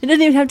 it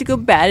doesn't even have to go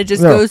bad. It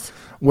just goes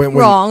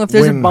wrong. If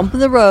there's a bump in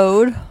the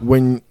road.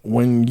 When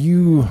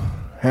you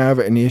have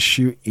an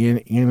issue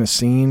in a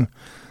scene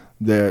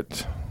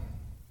that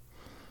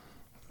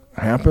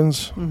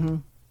happens,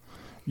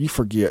 you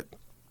forget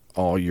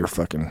all your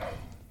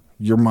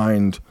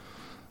mind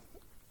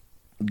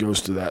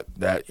goes to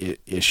that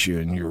issue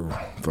and you're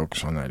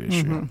focused on that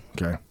issue.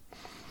 Okay.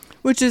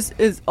 Which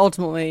is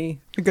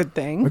ultimately a good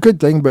thing. A good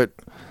thing, but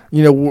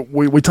you know,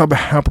 we talk about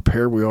how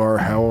prepared we are,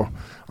 how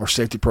our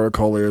safety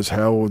protocol is,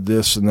 how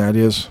this and that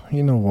is.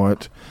 You know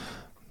what?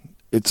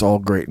 It's all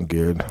great and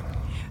good.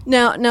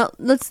 Now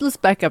let's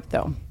back up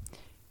though.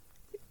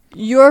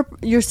 Your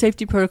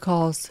safety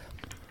protocols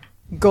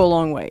go a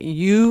long way.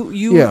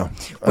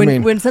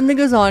 When something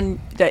goes on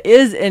that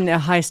is in a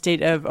high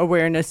state of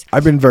awareness.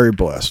 I've been very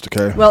blessed.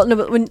 Okay. Well, no,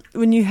 but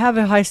when you have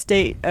a high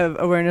state of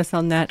awareness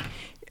on that,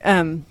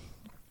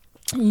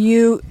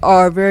 you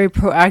are very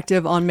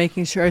proactive on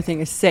making sure everything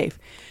is safe.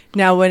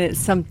 Now, when it's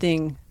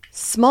something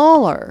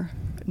smaller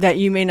that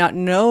you may not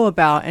know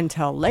about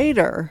until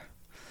later,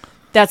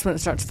 that's when it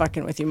starts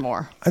fucking with you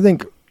more. I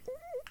think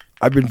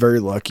I've been very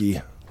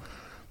lucky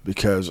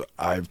because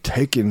I've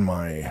taken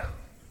my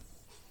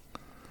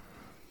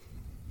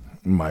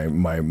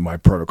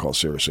protocol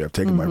seriously. I've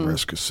taken my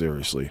risk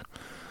seriously.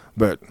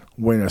 But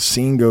when a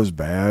scene goes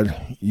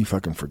bad, you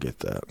fucking forget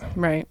that.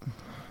 Right.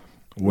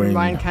 Your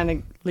mind kind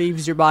of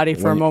leaves your body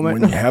for a moment.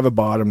 When you have a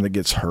bottom that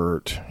gets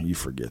hurt, you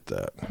forget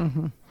that.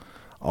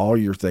 All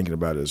you're thinking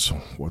about is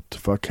what the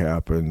fuck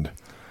happened.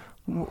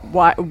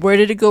 Why? Where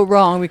did it go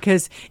wrong?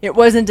 Because it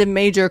wasn't a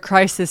major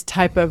crisis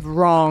type of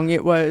wrong.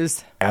 It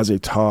was... As a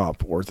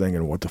top, we're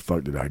thinking, what the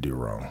fuck did I do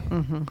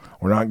wrong?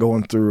 We're not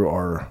going through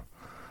our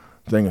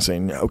thing and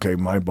saying, okay,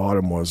 my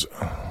bottom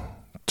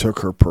took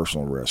her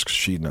personal risks.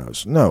 She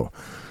knows. No.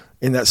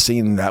 in that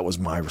scene, that was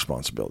my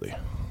responsibility.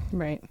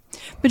 Right.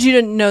 But you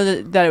didn't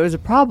know that it was a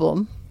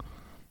problem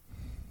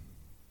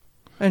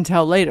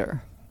until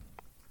later.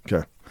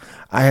 Okay.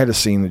 I had a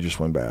scene that just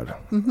went bad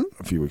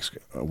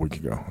a week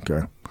ago.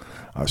 Okay.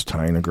 I was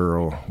tying a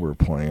girl. We were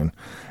playing.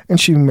 And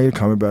she made a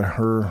comment about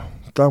her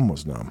thumb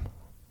was numb.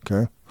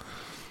 Okay.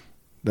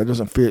 That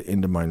doesn't fit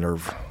into my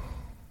nerve.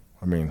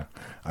 I mean,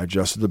 I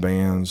adjusted the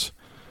bands.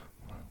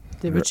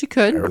 Did what you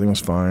could. Everything was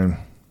fine.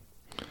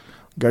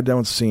 Got done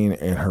with the scene,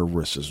 and her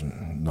wrist is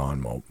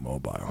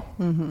non-mobile.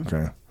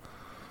 Okay.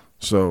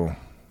 So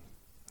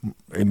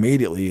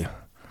immediately,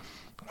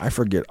 I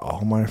forget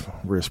all my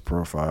risk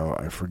profile.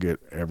 I forget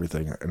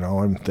everything. And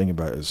all I'm thinking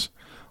about is,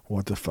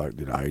 what the fuck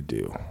did I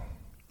do?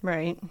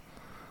 Right.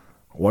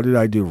 What did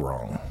I do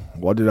wrong?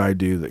 What did I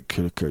do that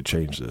could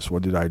change this?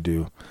 What did I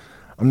do?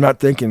 I'm not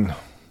thinking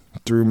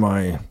through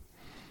my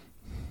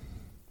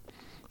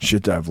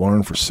shit that I've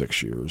learned for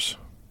 6 years.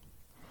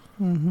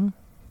 I'm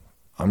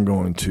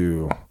going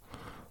to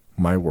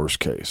my worst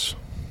case.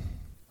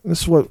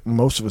 This is what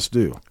most of us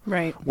do.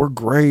 Right. We're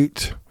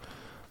great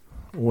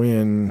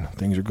when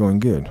things are going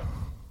good.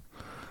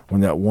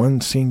 When that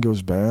one scene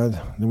goes bad,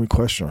 then we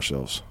question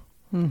ourselves.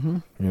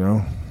 You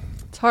know?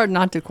 It's hard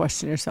not to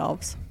question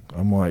yourselves.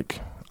 I'm like,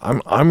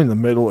 I'm in the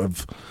middle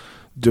of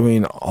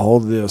doing all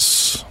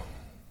these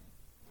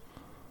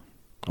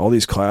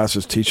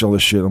classes, teach all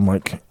this shit. I'm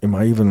like,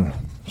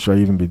 should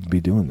I even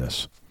be doing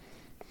this?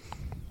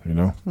 You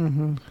know?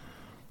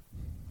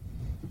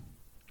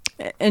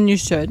 And you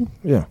should.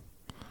 Yeah.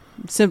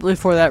 Simply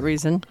for that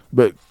reason.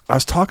 But I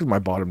was talking to my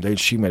bottom day, and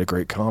she made a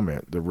great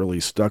comment that really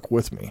stuck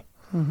with me.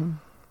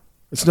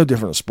 It's no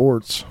different in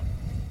sports.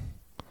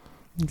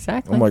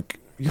 Exactly. I'm like,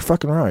 you're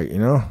fucking right, you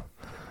know?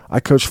 I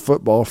coached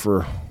football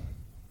for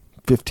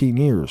 15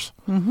 years.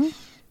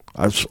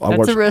 That's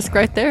a risk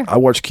right there. I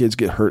watch kids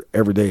get hurt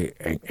every day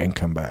and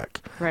come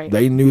back. Right.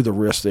 They knew the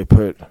risk they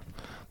put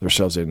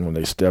themselves in when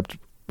they stepped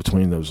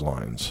between those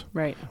lines.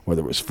 Right.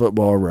 Whether it was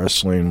football,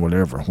 wrestling,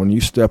 whatever. When you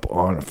step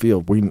on a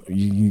field,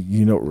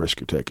 you know what risk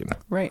you're taking.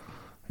 Right.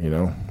 You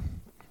know?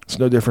 It's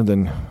no different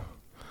than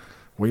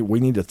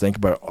we need to think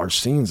about our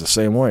scenes the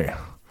same way.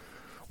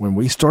 When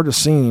we start a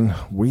scene,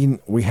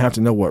 we have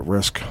to know what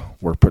risk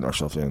we're putting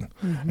ourselves in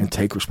and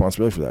take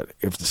responsibility for that.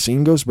 If the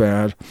scene goes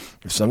bad,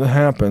 if something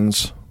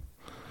happens,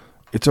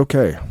 it's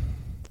okay.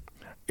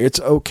 It's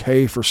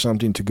okay for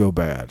something to go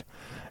bad.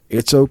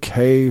 It's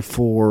okay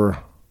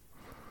for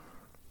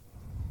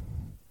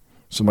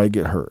somebody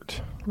get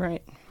hurt.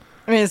 Right.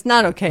 I mean, it's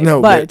not okay.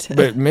 No, but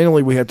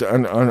mentally we have to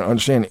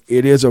understand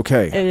it is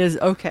okay. It is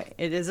okay.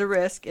 It is a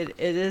risk. It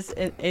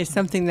is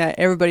something that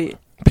everybody.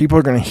 People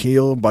are going to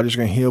heal. Bodies are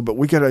going to heal. But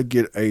we got to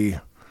get me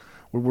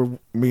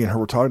and her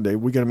were talking today.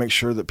 We got to make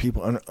sure that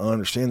people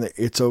understand that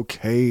it's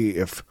okay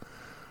if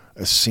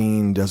a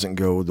scene doesn't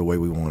go the way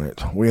we want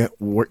it.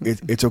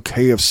 It's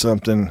okay if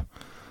something.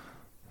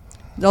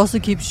 It also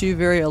keeps you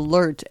very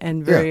alert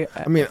and very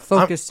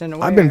focused and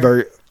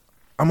aware.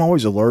 I'm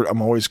always alert.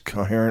 I'm always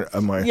coherent.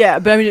 But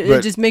I mean,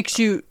 it just makes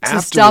you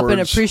to stop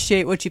and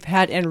appreciate what you've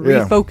had and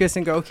refocus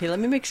and go, okay, let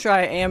me make sure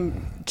I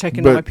am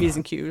checking on my P's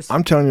and Q's.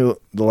 I'm telling you,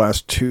 the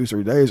last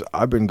 2-3 days,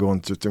 I've been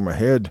going through my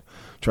head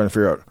trying to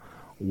figure out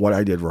what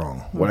I did wrong,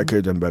 what I could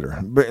have done better.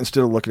 But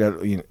instead of looking at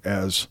it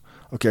as,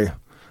 okay,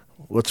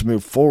 let's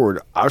move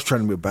forward, I was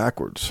trying to move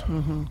backwards.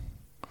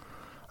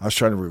 I was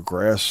trying to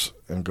regress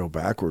and go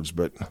backwards,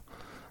 but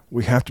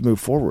we have to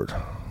move forward.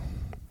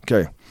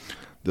 Okay,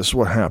 this is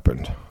what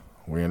happened.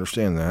 We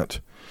understand that.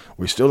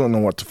 We still don't know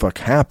what the fuck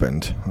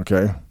happened,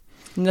 okay?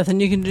 Nothing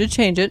you can do to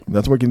change it.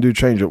 Nothing we can do to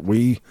change it.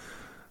 We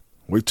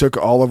took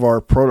all of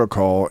our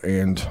protocol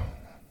and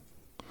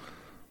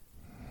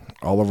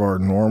all of our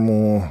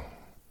normal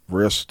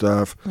risk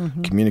stuff,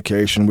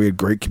 communication. We had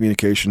great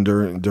communication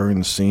during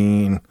the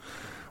scene.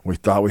 We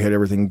thought we had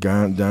everything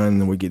done,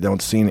 and then we get down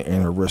with the scene,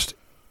 and her wrist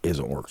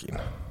isn't working,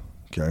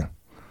 okay?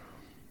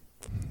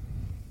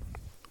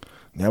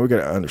 Now we got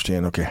to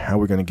understand, okay, how are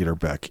we going to get her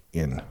back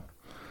in?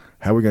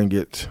 How are we going to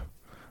get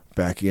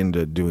back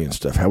into doing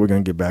stuff? How are we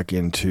going to get back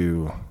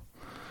into...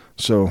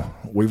 So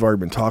we've already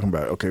been talking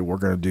about, okay, we're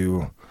going to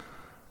do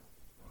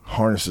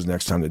harnesses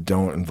next time that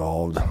don't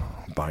involve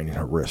binding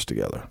her wrist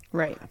together.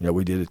 Right. You know,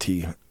 we did a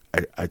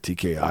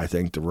TKI. I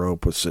think the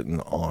rope was sitting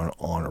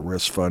on a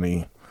wrist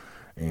funny,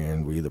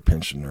 and we either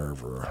pinched a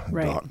nerve or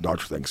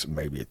doctor thinks it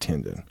may be a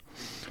tendon.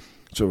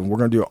 So we're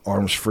going to do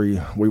arms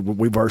free.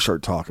 We've already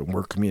started talking.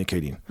 We're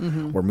communicating.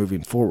 We're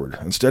moving forward.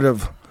 Instead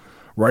of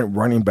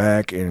running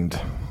back and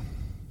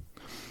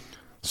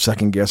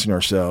second guessing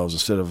ourselves,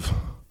 instead of,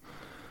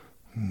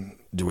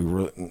 do we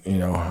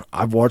really,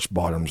 I've watched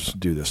bottoms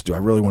do this. Do I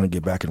really want to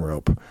get back in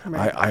rope?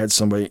 Right. I had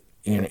somebody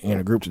in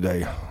a group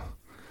today.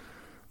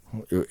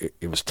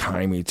 It was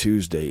Timey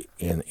Tuesday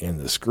in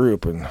this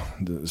group, and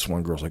this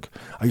one girl's like,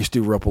 I used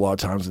to do rope a lot of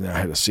times, and then I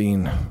had a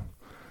scene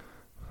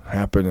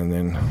happen, and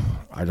then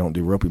I don't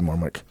do rope anymore.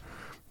 I'm like,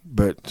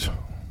 but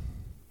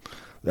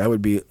that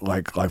would be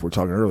like we're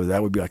talking earlier,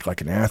 that would be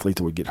like an athlete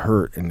that would get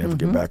hurt and never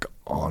get back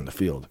on the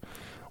field.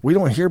 We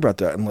don't hear about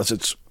that unless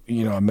it's,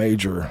 a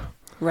major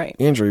Right.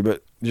 injury,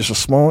 but just a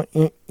small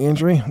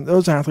injury,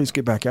 those athletes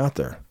get back out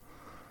there.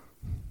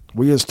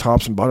 We as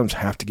tops and bottoms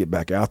have to get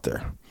back out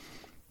there.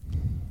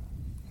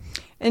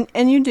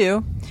 And you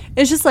do.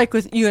 It's just like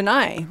with you and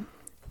I.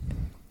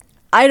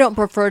 I don't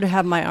prefer to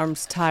have my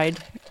arms tied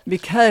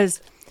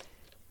because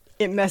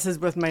it messes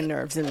with my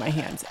nerves in my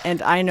hands.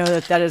 And I know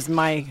that that is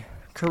my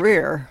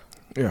career.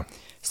 Yeah.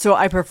 So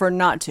I prefer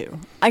not to.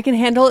 I can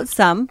handle it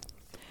some.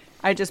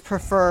 I just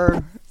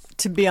prefer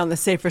to be on the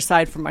safer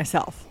side for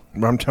myself.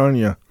 But I'm telling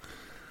you,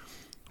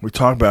 we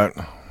talk about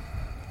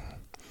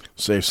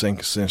safe,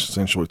 sync,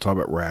 essential. We talk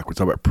about rack. We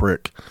talk about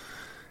prick.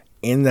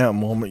 In that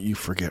moment, you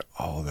forget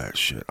all that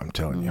shit. I'm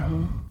telling you.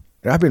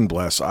 And I've been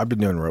blessed. I've been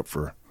doing rope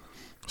for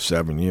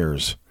 7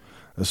 years.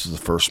 This is the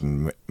first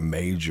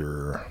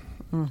major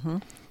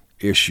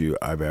issue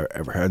I've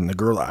ever had. And the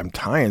girl I'm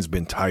tying has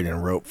been tied in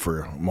rope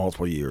for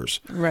multiple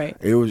years. Right.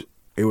 It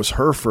was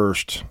her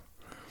first.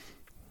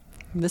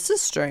 This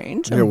is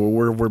strange. Yeah, well,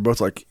 we're both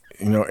like,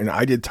 and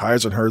I did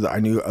ties on her that I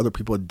knew other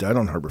people had done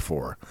on her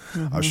before.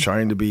 I was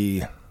trying to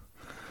be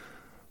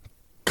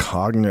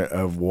cognizant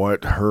of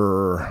what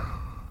her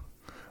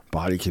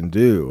body can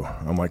do.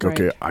 I'm like, Right.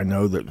 okay, I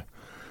know that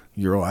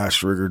your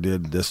last rigger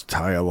did this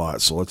tie a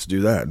lot, so let's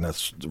do that. And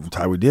that's the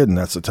tie we did, and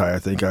that's the tie I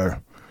think I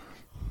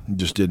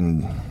just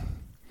didn't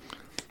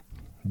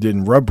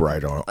rub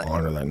right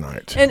on her that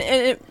night. And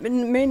it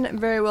may not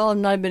very well have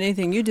not been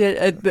anything you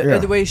did, but Yeah.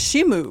 the way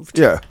she moved.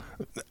 Yeah.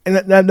 And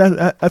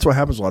that's what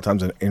happens a lot of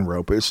times in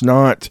rope. It's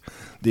not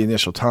the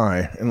initial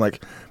tie. And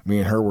like me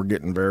and her were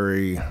getting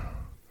very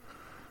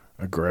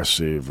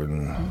aggressive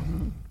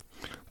and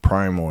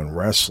primal and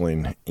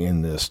wrestling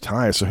in this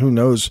tie. So who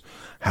knows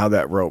how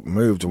that rope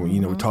moved. And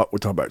we talk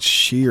about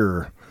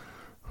shear.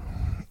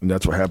 And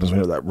that's what happens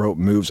when that rope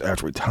moves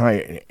after we tie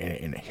it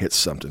and it hits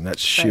something.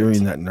 That's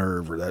shearing that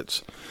nerve,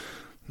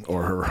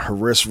 or her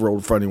wrist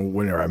rolled funny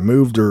whenever I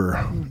moved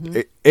her.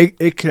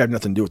 It could have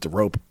nothing to do with the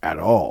rope at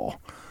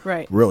all.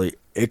 Right. Really,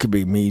 it could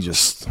be me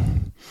just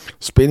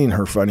spinning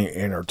her funny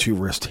and her two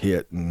wrists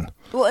hit. And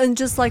Well, and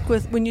just like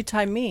with when you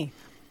tie me,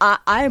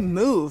 I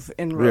move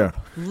in rope.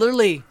 Yeah.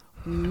 Literally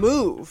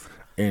move.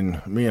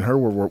 And me and her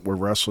were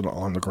wrestling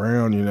on the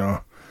ground,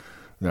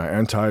 I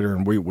untied her,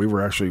 and we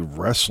were actually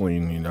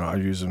wrestling, I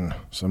was using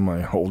some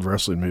of my old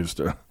wrestling moves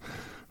to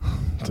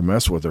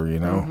mess with her,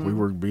 We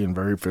were being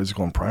very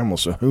physical and primal.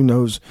 So who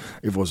knows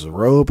if it was the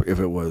rope, if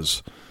it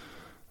was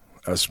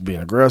us being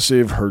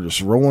aggressive, her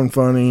just rolling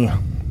funny.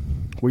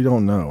 We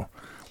don't know.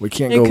 We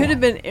can't go. It could have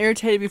been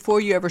irritated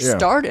before you ever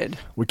started.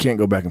 We can't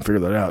go back and figure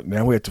that out.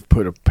 Now we have to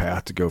put a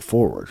path to go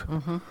forward.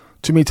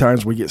 Too many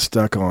times we get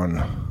stuck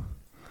on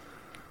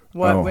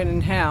What, when,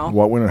 and how.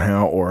 What, when, and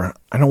how, or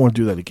I don't want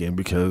to do that again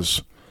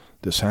because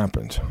this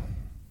happened.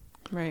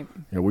 Right.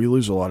 We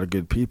lose a lot of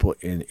good people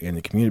in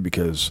the community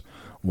because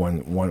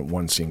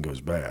one scene goes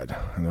bad,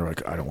 and they're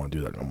like, I don't want to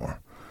do that no more.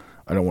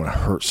 I don't want to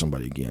hurt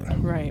somebody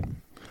again. Right.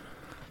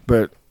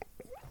 But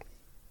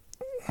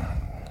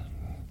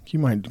you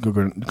might go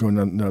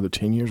another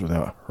 10 years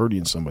without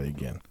hurting somebody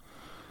again.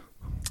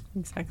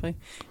 Exactly.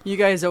 You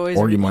guys always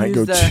Or you might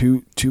go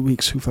use two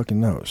weeks. Who fucking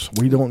knows?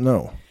 We don't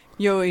know.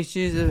 You always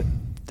use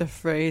the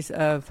phrase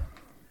of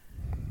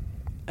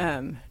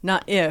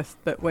not if,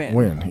 but when.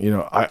 When.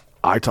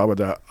 I talk about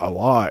that a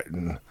lot,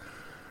 and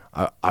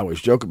I always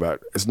joke about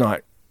it. It's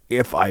not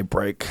if I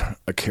break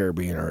a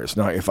carabiner. It's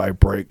not if I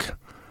break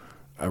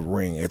a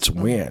ring. It's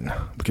when.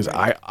 Because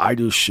I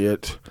do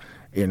shit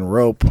in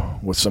rope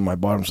with some of my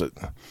bottoms that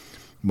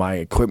my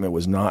equipment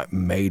was not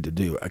made to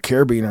do. A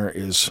carabiner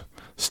is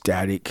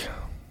static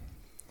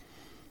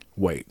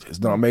weight. It's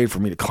not made for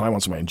me to climb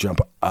on somebody and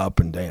jump up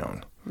and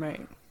down.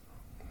 Right.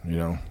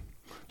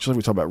 Just like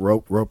we talk about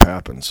rope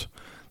happens.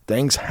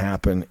 Things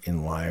happen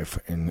in life,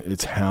 and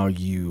it's how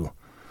you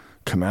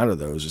come out of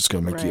those. It's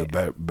going to make you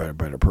a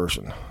better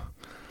person.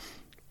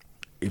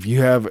 If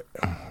you have,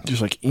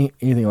 just like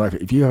anything in life,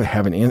 if you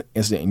have an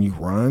incident and you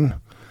run,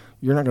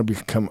 you're not going to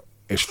become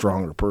a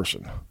stronger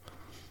person.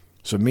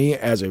 So me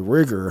as a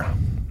rigger,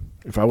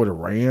 if I would have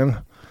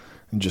ran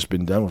and just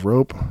been done with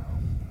rope,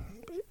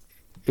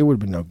 it would have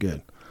been no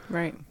good.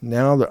 Right.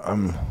 Now that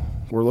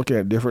we're looking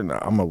at different,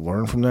 I'm going to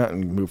learn from that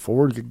and move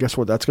forward. Guess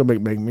what? That's going to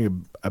make me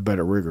a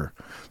better rigger.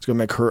 It's going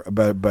to make her a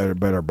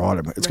better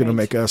bottom. It's going to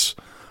make us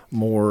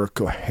more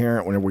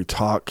coherent whenever we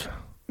talk.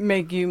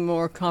 Make you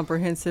more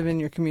comprehensive in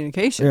your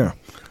communication. Yeah.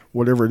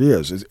 Whatever it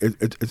is, it's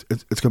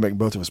going to make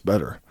both of us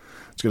better.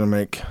 It's going to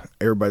make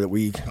everybody that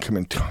we come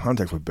in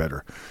contact with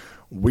better.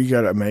 We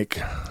got to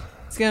make.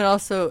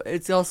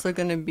 It's also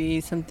going to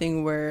be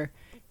something where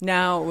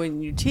now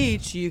when you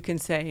teach, you can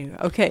say,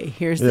 okay,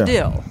 here's the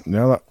deal.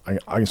 Now that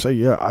I can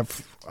say,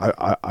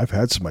 I've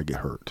had somebody get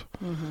hurt.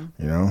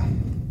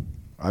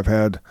 I've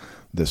had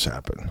this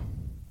happen.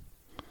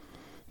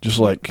 Just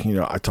like,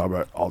 I talk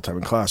about all the time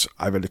in class,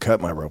 I've had to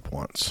cut my rope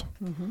once.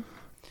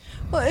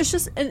 Well, it's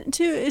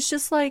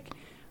just like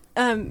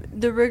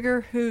the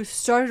rigger who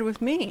started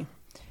with me,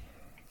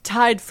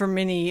 tied for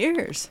many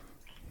years,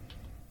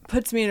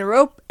 puts me in a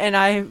rope, and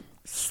I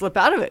slip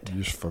out of it.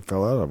 You just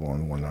fell out of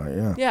one night,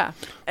 yeah.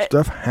 Yeah.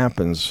 Stuff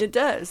happens. It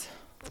does.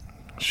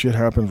 Shit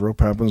happens,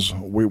 rope happens.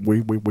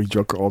 We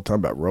joke all the time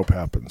about rope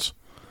happens.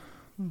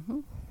 Mm-hmm.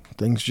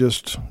 Things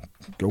just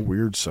go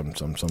weird some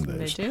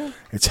days. They do.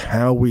 It's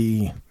how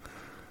we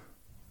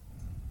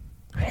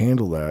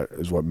handle that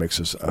is what makes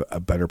us a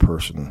better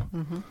person.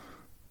 Mm-hmm.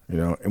 You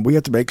know, and we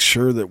have to make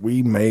sure that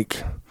we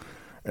make.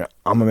 I'm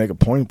gonna make a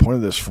point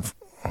of this.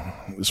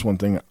 This one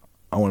thing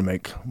I want to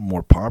make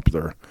more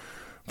popular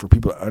for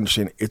people to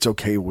understand. It's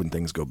okay when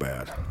things go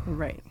bad.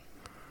 Right.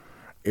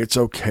 It's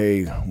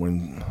okay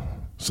when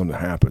something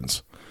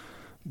happens.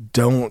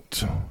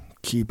 Don't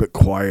keep it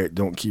quiet.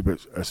 Don't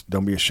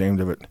be ashamed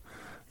of it.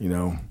 You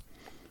know,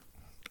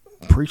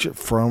 preach it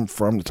from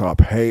the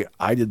top. Hey,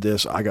 I did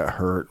this. I got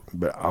hurt,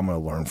 but I'm going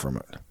to learn from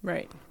it.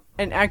 Right.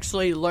 And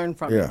actually learn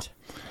from it.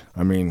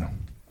 I mean,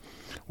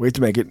 we have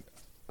to make it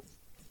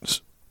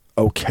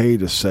okay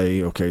to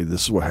say, okay,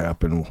 this is what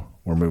happened.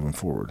 We're moving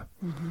forward.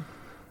 Mm-hmm.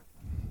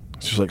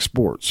 It's just like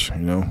sports, you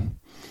know.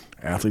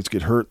 Athletes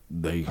get hurt,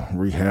 they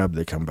rehab,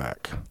 they come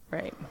back.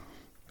 Right.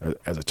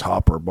 As a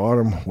top or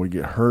bottom, we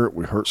get hurt,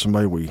 we hurt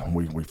somebody,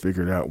 we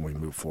figure it out and we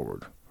move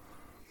forward.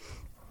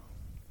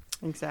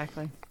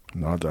 Exactly.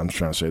 Not that I'm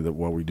trying to say that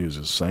what we do is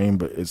the same,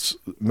 but it's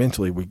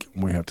mentally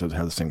we have to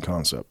have the same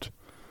concept.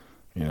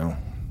 You know?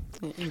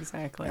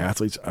 Exactly.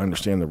 Athletes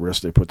understand the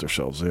risk they put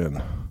themselves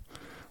in.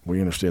 We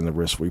understand the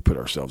risk we put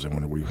ourselves in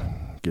when we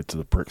get to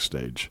the prick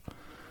stage.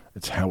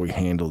 It's how we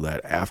handle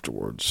that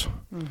afterwards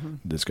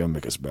that's going to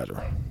make us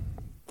better.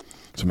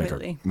 It's going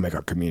to make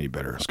our community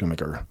better. It's going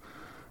to make our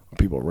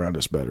people around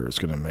us better. It's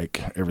going to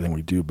make everything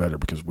we do better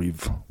because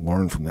we've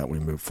learned from that. We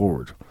move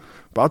forward.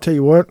 But I'll tell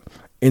you what,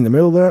 in the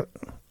middle of that,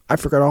 I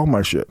forgot all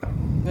my shit.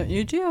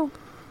 You do.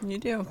 You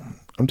do.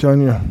 I'm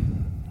telling you,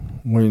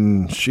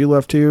 when she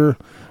left here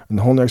and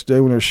the whole next day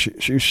when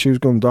she was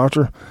going to the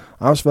doctor,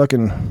 I was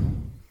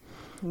fucking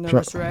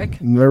nervous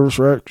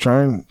wreck,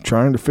 trying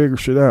to figure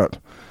shit out.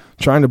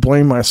 Trying to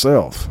blame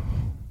myself,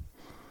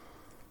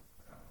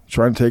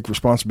 trying to take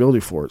responsibility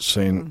for it,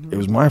 saying it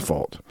was my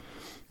fault.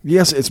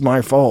 Yes, it's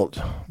my fault,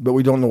 but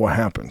we don't know what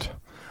happened.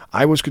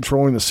 I was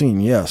controlling the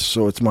scene, yes,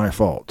 so it's my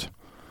fault.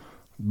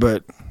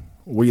 But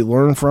we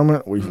learn from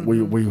it. We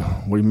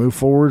move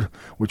forward.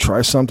 We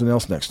try something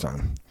else next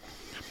time.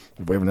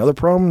 If we have another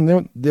problem,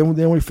 then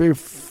we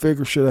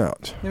figure shit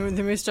out.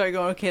 Then we start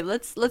going, okay,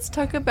 let's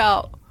talk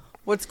about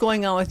what's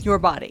going on with your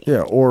body.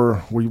 Yeah,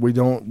 or we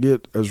don't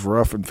get as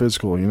rough and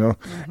physical, you know.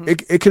 Mm-hmm.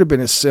 It could have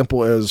been as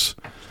simple as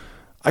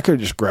I could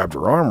have just grabbed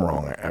her arm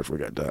wrong after we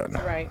got done.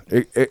 Right.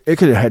 It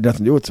could have had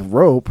nothing to do with the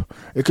rope.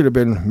 It could have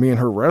been me and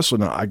her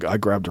wrestling. I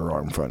grabbed her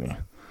arm funny.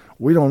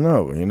 We don't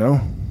know, you know.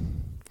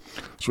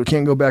 So we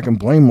can't go back and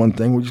blame one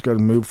thing. We just got to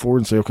move forward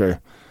and say, okay,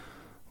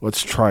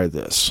 let's try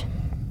this.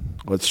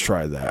 Let's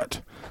try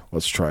that.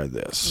 Let's try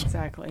this.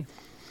 Exactly.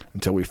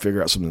 Until we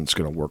figure out something that's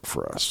going to work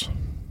for us.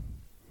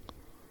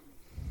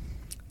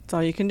 That's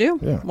all you can do.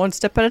 Yeah. One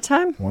step at a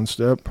time. One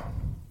step.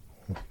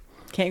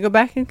 Can't go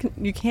back, and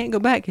you can't go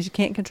back because you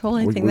can't control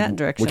anything that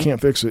direction. We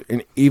can't fix it,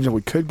 and even if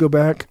we could go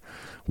back,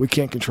 we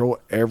can't control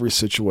every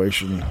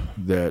situation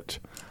that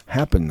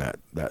happened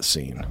that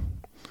scene.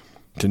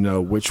 To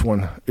know which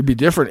one, it'd be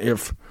different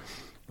if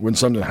when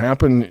something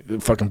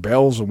happened, fucking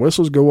bells and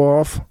whistles go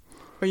off.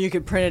 Or you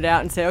could print it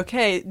out and say,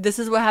 okay, this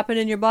is what happened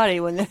in your body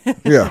when.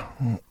 Yeah,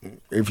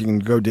 if you can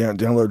go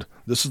download.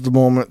 This is the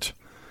moment.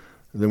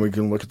 Then we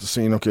can look at the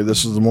scene. Okay,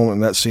 this is the moment in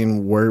that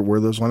scene where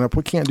those line up.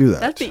 We can't do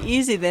that. That'd be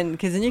easy then,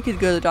 because then you could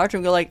go to the doctor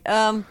and go like,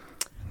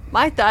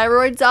 my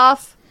thyroid's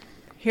off.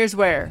 Here's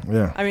where.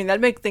 Yeah. I mean,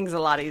 that'd make things a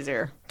lot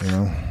easier. You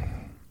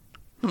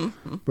know?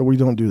 But we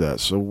don't do that.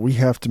 So we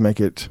have to make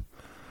it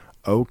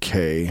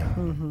okay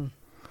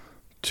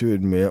to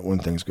admit when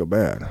things go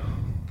bad.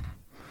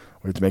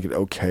 We have to make it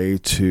okay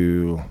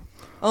to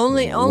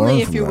only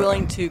if you're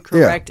willing to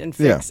correct and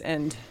fix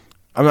and.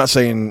 I'm not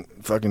saying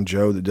fucking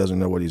Joe that doesn't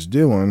know what he's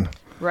doing.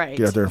 Right.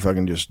 Get out there and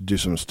fucking just do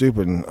something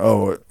stupid and,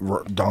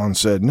 Don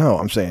said no.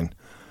 I'm saying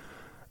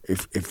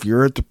if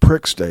you're at the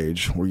prick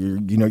stage where you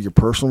know your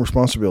personal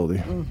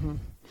responsibility,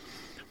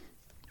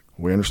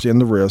 we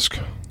understand the risk.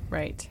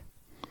 Right.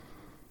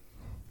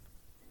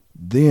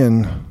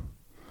 Then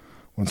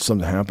when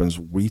something happens,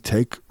 we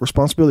take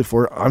responsibility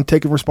for it. I'm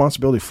taking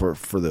responsibility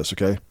for this,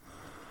 okay?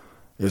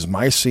 It's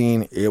my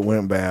scene. It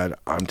went bad.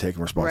 I'm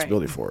taking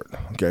responsibility for it,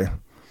 okay?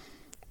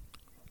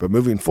 But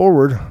moving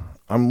forward,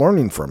 I'm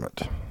learning from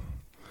it.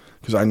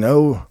 Because I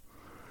know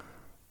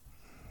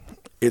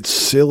it's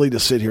silly to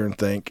sit here and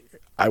think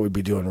I would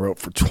be doing rope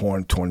for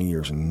 20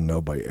 years and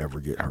nobody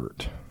ever get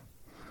hurt.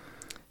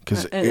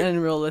 Because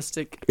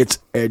unrealistic. It's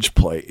edge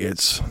play.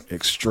 It's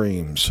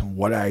extremes.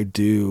 What I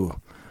do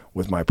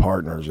with my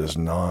partners is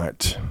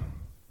not,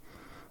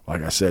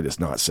 like I said, it's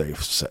not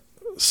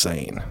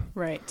sane.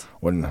 Right.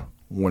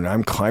 When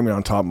I'm climbing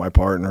on top of my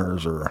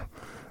partners or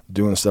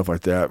doing stuff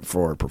like that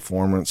for a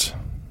performance,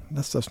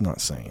 that stuff's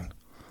not sane.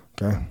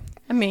 Okay?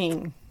 I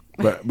mean.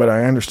 But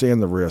I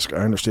understand the risk. I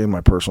understand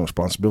my personal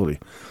responsibility.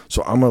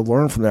 So I'm going to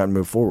learn from that and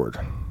move forward.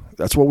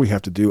 That's what we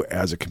have to do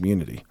as a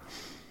community.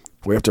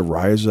 We have to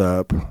rise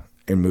up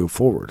and move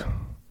forward.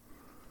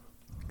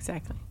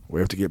 Exactly. We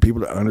have to get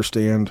people to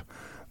understand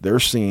their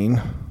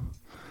scene,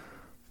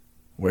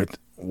 with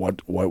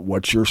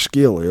what your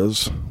skill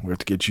is. We have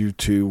to get you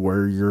to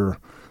where you're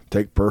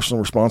take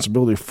personal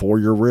responsibility for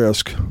your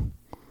risk.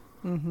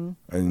 Mm-hmm.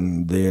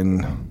 And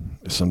then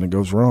if something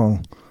goes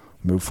wrong,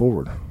 move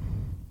forward.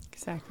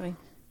 Exactly.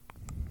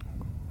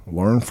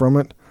 Learn from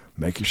it.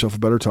 Make yourself a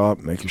better top.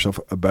 Make yourself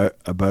a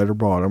better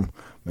bottom.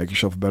 Make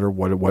yourself a better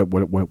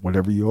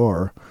whatever you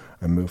are,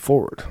 and move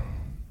forward.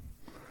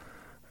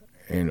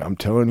 And I'm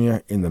telling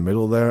you, in the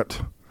middle of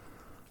that,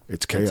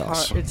 it's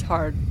chaos. It's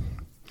hard.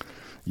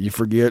 You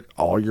forget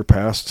all your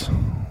past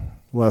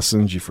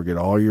lessons. You forget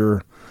all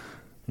your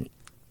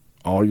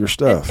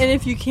stuff. And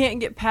if you can't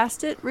get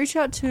past it, reach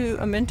out to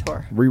a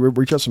mentor.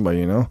 Reach out to somebody,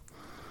 you know.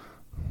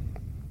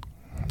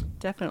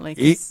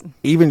 Definitely.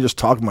 Even just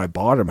talking to my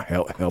bottom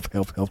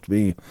helped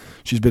me.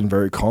 She's been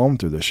very calm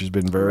through this. She's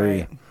been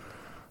very,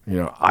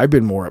 I've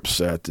been more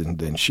upset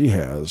than she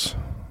has.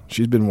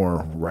 She's been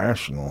more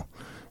rational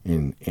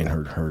in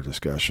her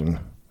discussion.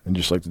 And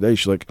just like today,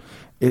 she's like,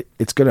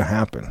 it's going to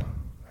happen,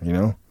 you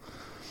know.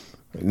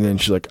 And then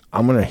she's like,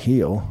 I'm going to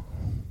heal.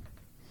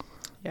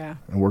 Yeah.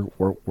 And we're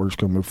just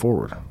going to move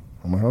forward.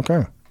 I'm like,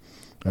 okay.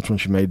 That's when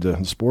she made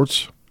the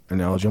sports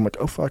analogy. I'm like,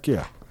 oh, fuck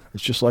yeah.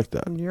 It's just like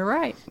that. You're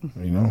right.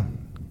 You know?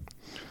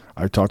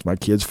 I talked to my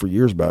kids for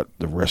years about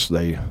the risk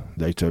they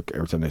took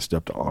every time they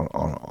stepped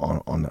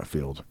on that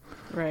field.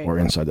 Right. Or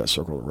inside that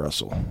circle to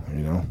wrestle,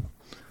 you know?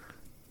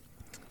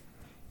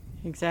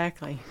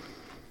 Exactly.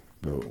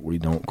 But we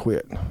don't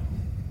quit.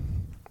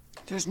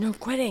 There's no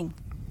quitting.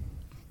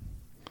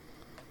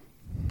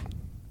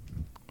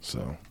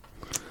 So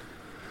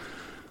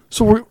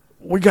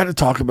we got to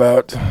talk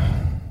about.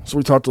 So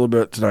we talked a little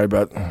bit tonight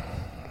about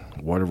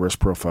what a risk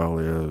profile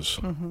is,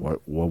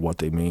 what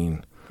they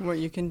mean, what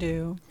you can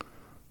do,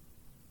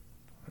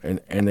 and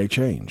they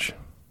change,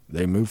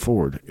 they move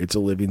forward. It's a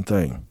living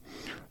thing.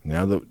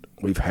 Now that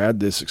we've had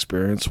this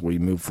experience, we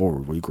move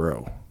forward, we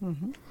grow.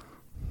 Mm-hmm.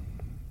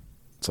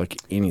 It's like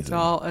anything.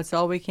 It's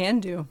all we can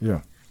do.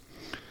 Yeah,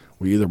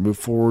 we either move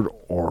forward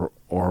or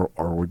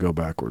we go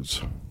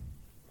backwards.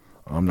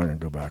 I'm not going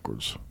to go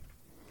backwards.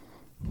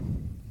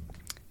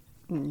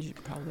 You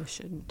probably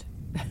shouldn't.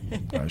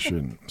 I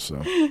shouldn't.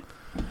 So,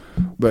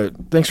 but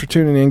thanks for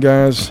tuning in,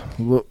 guys.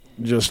 Look,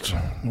 just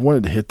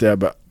wanted to hit that,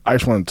 but I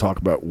just wanted to talk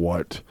about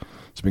what's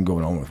been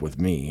going on with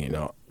me. You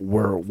know,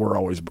 we're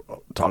always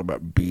talking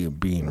about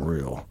being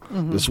real.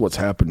 Mm-hmm. This is what's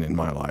happened in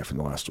my life in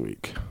the last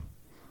week.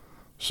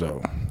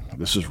 So,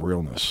 this is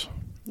realness.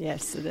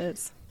 Yes, it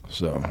is.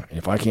 So,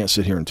 if I can't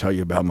sit here and tell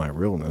you about my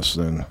realness,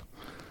 then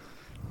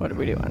what are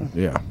we doing?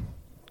 Yeah.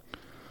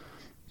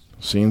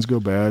 Scenes go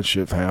bad,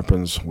 shit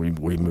happens, we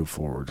move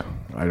forward.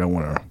 I don't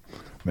want to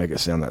make it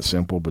sound that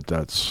simple, but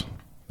that's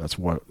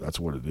what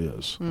it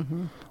is.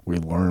 Mm-hmm. We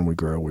learn, we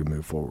grow, we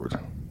move forward.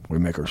 We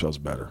make ourselves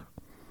better.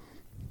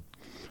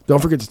 Don't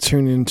forget to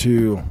tune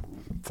into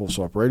Full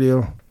Swap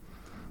Radio.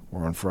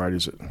 We're on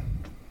Fridays at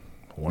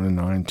 1 and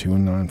 9, 2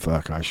 and 9.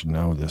 Fuck, I should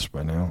know this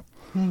by now.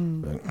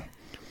 But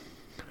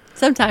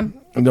sometime.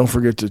 And don't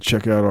forget to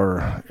check out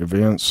our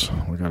events.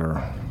 We got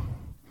our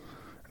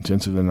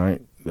intensive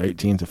tonight, the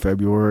 18th of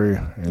February,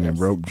 and the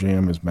Rope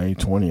Jam is May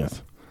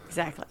 20th.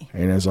 Exactly.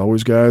 And as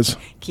always, guys,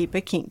 keep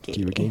it kinky.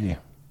 Keep it kinky.